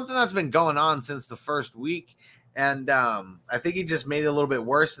 That's something that's been going on since the first week. And I think he just made it a little bit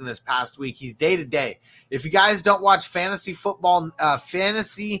worse in this past week. He's day-to-day. If you guys don't watch Fantasy Football,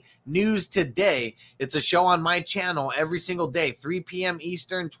 Fantasy News Today, it's a show on my channel every single day, 3 p.m.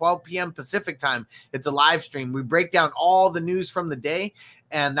 Eastern, 12 p.m. Pacific time. It's a live stream. We break down all the news from the day,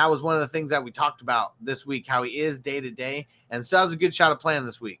 and that was one of the things that we talked about this week, how he is day-to-day. And so that was a good shot of playing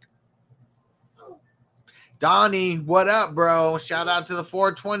this week. Donnie, what up, bro? Shout out to the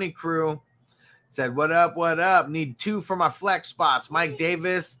 420 crew. Said, what up, what up? Need 2 for my flex spots. Mike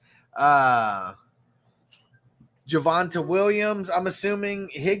Davis, Javonte Williams, I'm assuming,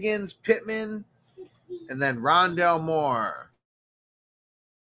 Higgins, Pittman, and then Rondell Moore.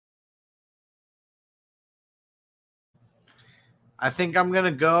 I think I'm going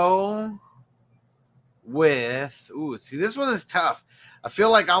to go with, see, this one is tough. I feel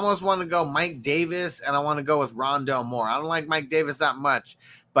like I almost want to go Mike Davis, and I want to go with Rondell Moore. I don't like Mike Davis that much,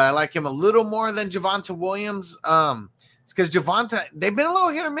 but I like him a little more than Javonte Williams. It's because Javonte, they've been a little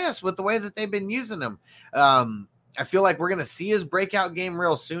hit or miss with the way that they've been using him. I feel like we're going to see his breakout game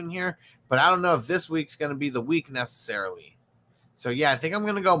real soon here, but I don't know if this week's going to be the week necessarily. So, yeah, I think I'm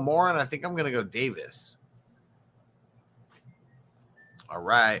going to go Moore, and I think I'm going to go Davis. All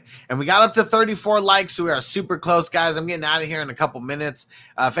right. And we got up to 34 likes, so we are super close, guys. I'm getting out of here in a couple minutes.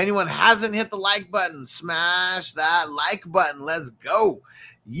 If anyone hasn't hit the like button, smash that like button. Let's go.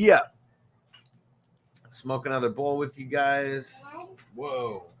 Yeah. Smoke another bowl with you guys.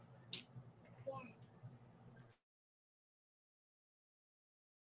 Whoa.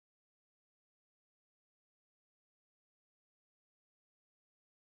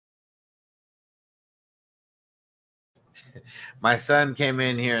 My son came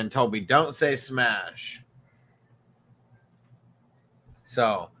in here and told me, don't say smash.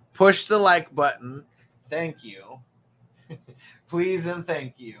 So push the like button. Thank you. Please and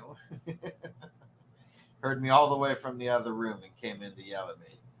thank you. Heard me all the way from the other room and came in to yell at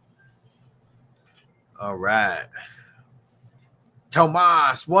me. All right.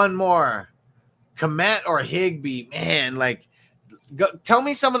 Tomas, one more. Komet or Higbee? Man, like, tell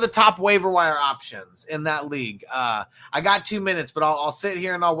me some of the top waiver wire options in that league. I got 2 minutes, but I'll sit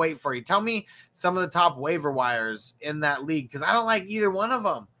here and I'll wait for you. Tell me some of the top waiver wires in that league, because I don't like either one of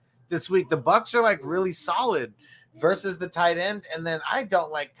them this week. The Bucks are like really solid versus the tight end, and then I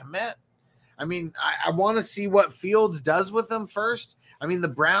don't like Komet. I mean, I want to see what Fields does with them first. I mean, the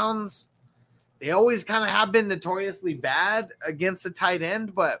Browns, they always kind of have been notoriously bad against the tight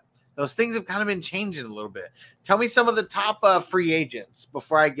end, but those things have kind of been changing a little bit. Tell me some of the top free agents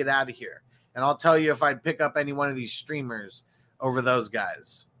before I get out of here, and I'll tell you if I'd pick up any one of these streamers over those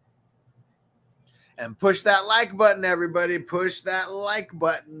guys. And push that like button, everybody. Push that like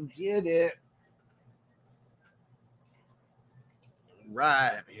button. Get it.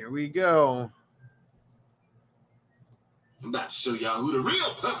 Right. Here we go. I'm about to show y'all who the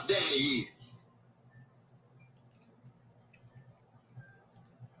real Puff Daddy is.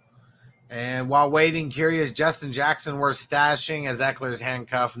 And while waiting, curious, Justin Jackson worth stashing as Eckler's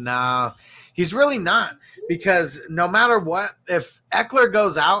handcuffed? No, he's really not, because no matter what, if Eckler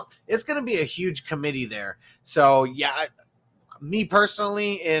goes out, it's going to be a huge committee there. So, yeah, me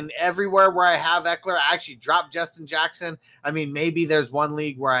personally, in everywhere where I have Eckler, I actually dropped Justin Jackson. I mean, maybe there's one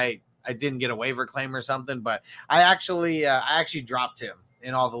league where I didn't get a waiver claim or something, but I actually dropped him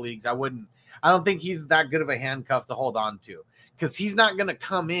in all the leagues. I don't think he's that good of a handcuff to hold on to, because he's not going to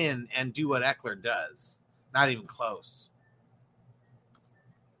come in and do what Eckler does. Not even close.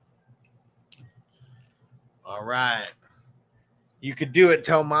 All right. You could do it,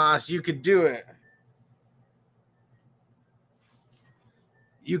 Tomas. You could do it.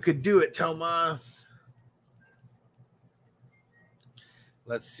 You could do it, Tomas.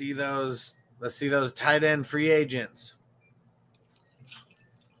 Let's see those tight end free agents.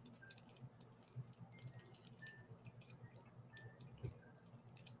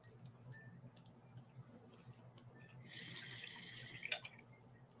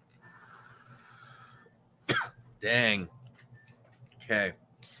 Dang. Okay.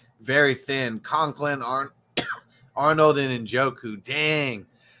 Very thin. Conklin, Arnold, and Njoku. Dang.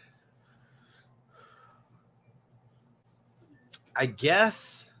 I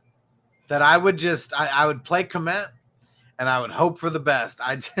guess that I would play Kmet, and I would hope for the best.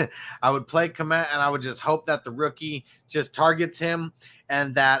 I would play Kmet, and I would just hope that the rookie just targets him,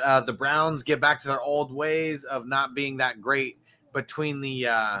 and that the Browns get back to their old ways of not being that great between the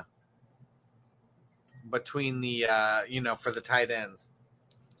for the tight ends.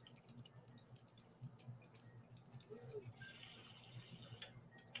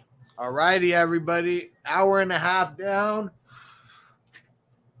 All righty, everybody. Hour and a half down.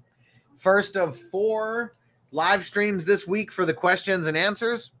 First of 4 live streams this week for the questions and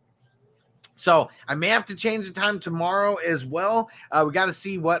answers. So I may have to change the time tomorrow as well. We got to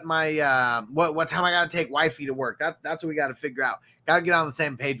see what my what time I got to take wifey to work. That's what we got to figure out. Got to get on the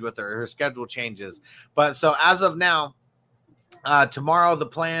same page with her. Her schedule changes. But so as of now, tomorrow the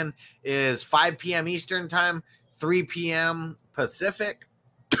plan is 5 p.m. Eastern time, 3 p.m. Pacific.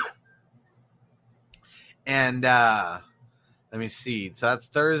 And let me see. So that's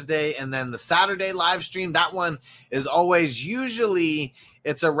Thursday. And then the Saturday live stream, that one is always usually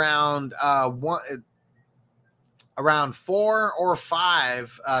it's around around 4 or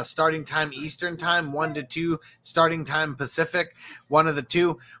 5 starting time Eastern time, 1 to 2 starting time Pacific, one of the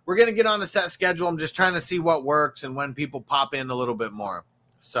two. We're going to get on a set schedule. I'm just trying to see what works and when people pop in a little bit more.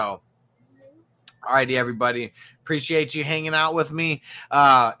 So, all righty, everybody. Appreciate you hanging out with me.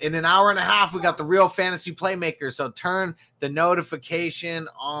 In an hour and a half, we got the Real Fantasy Playmaker. So turn the notification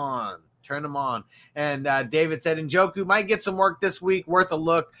on. Turn them on. And David said Njoku might get some work this week. Worth a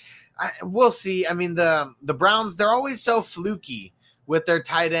look. We'll see. I mean, the Browns, they're always so fluky with their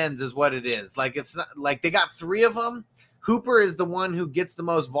tight ends is what it is. Like, it's not like they got 3 of them. Hooper is the one who gets the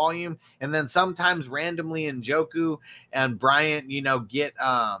most volume. And then sometimes randomly Njoku and Bryant,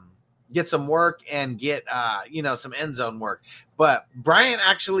 get some work and get, some end zone work. But Bryant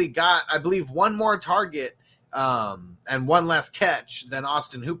actually got, I believe, 1 more target and 1 less catch than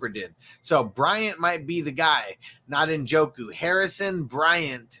Austin Hooper did. So Bryant might be the guy, not Njoku. Harrison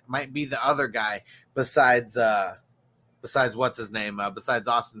Bryant might be the other guy besides what's his name, besides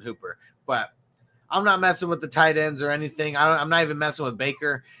Austin Hooper. But I'm not messing with the tight ends or anything. I'm not even messing with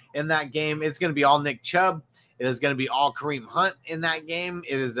Baker in that game. It's going to be all Nick Chubb. It is going to be all Kareem Hunt in that game.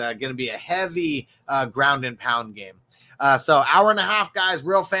 It is going to be a heavy ground and pound game. So hour and a half, guys.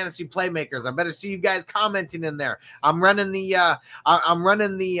 Real Fantasy Playmakers. I better see you guys commenting in there. I'm running the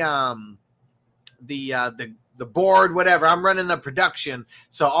board, whatever. I'm running the production.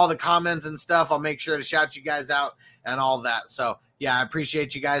 So all the comments and stuff, I'll make sure to shout you guys out and all that. So yeah, I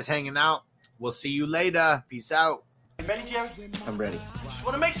appreciate you guys hanging out. We'll see you later. Peace out. You ready, Jerry? I'm ready. Just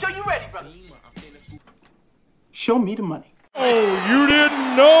want to make sure you're ready, brother. Show me the money. Oh, you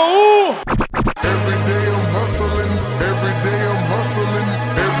didn't know? Every day I'm hustling. Every day I'm hustling.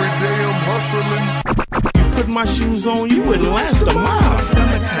 Every day I'm hustling. You put my shoes on, you wouldn't last a mile.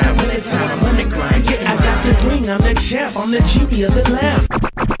 Summertime, wintertime, I'm on the grind. Yeah, I got the ring, I'm the champ, I'm the genie of the lamp.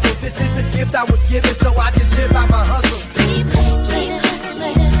 This is the gift I was given, so I just live by my hustle.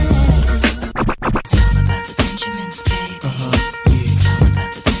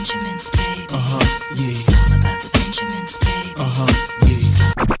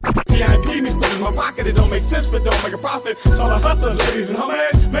 My pocket, it don't make sense, but don't make a profit. So I hustle, ladies and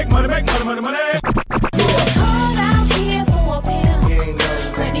homies. Make money, money. Called out here for a pill.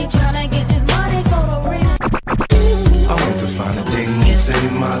 Really tryna get this money for the real.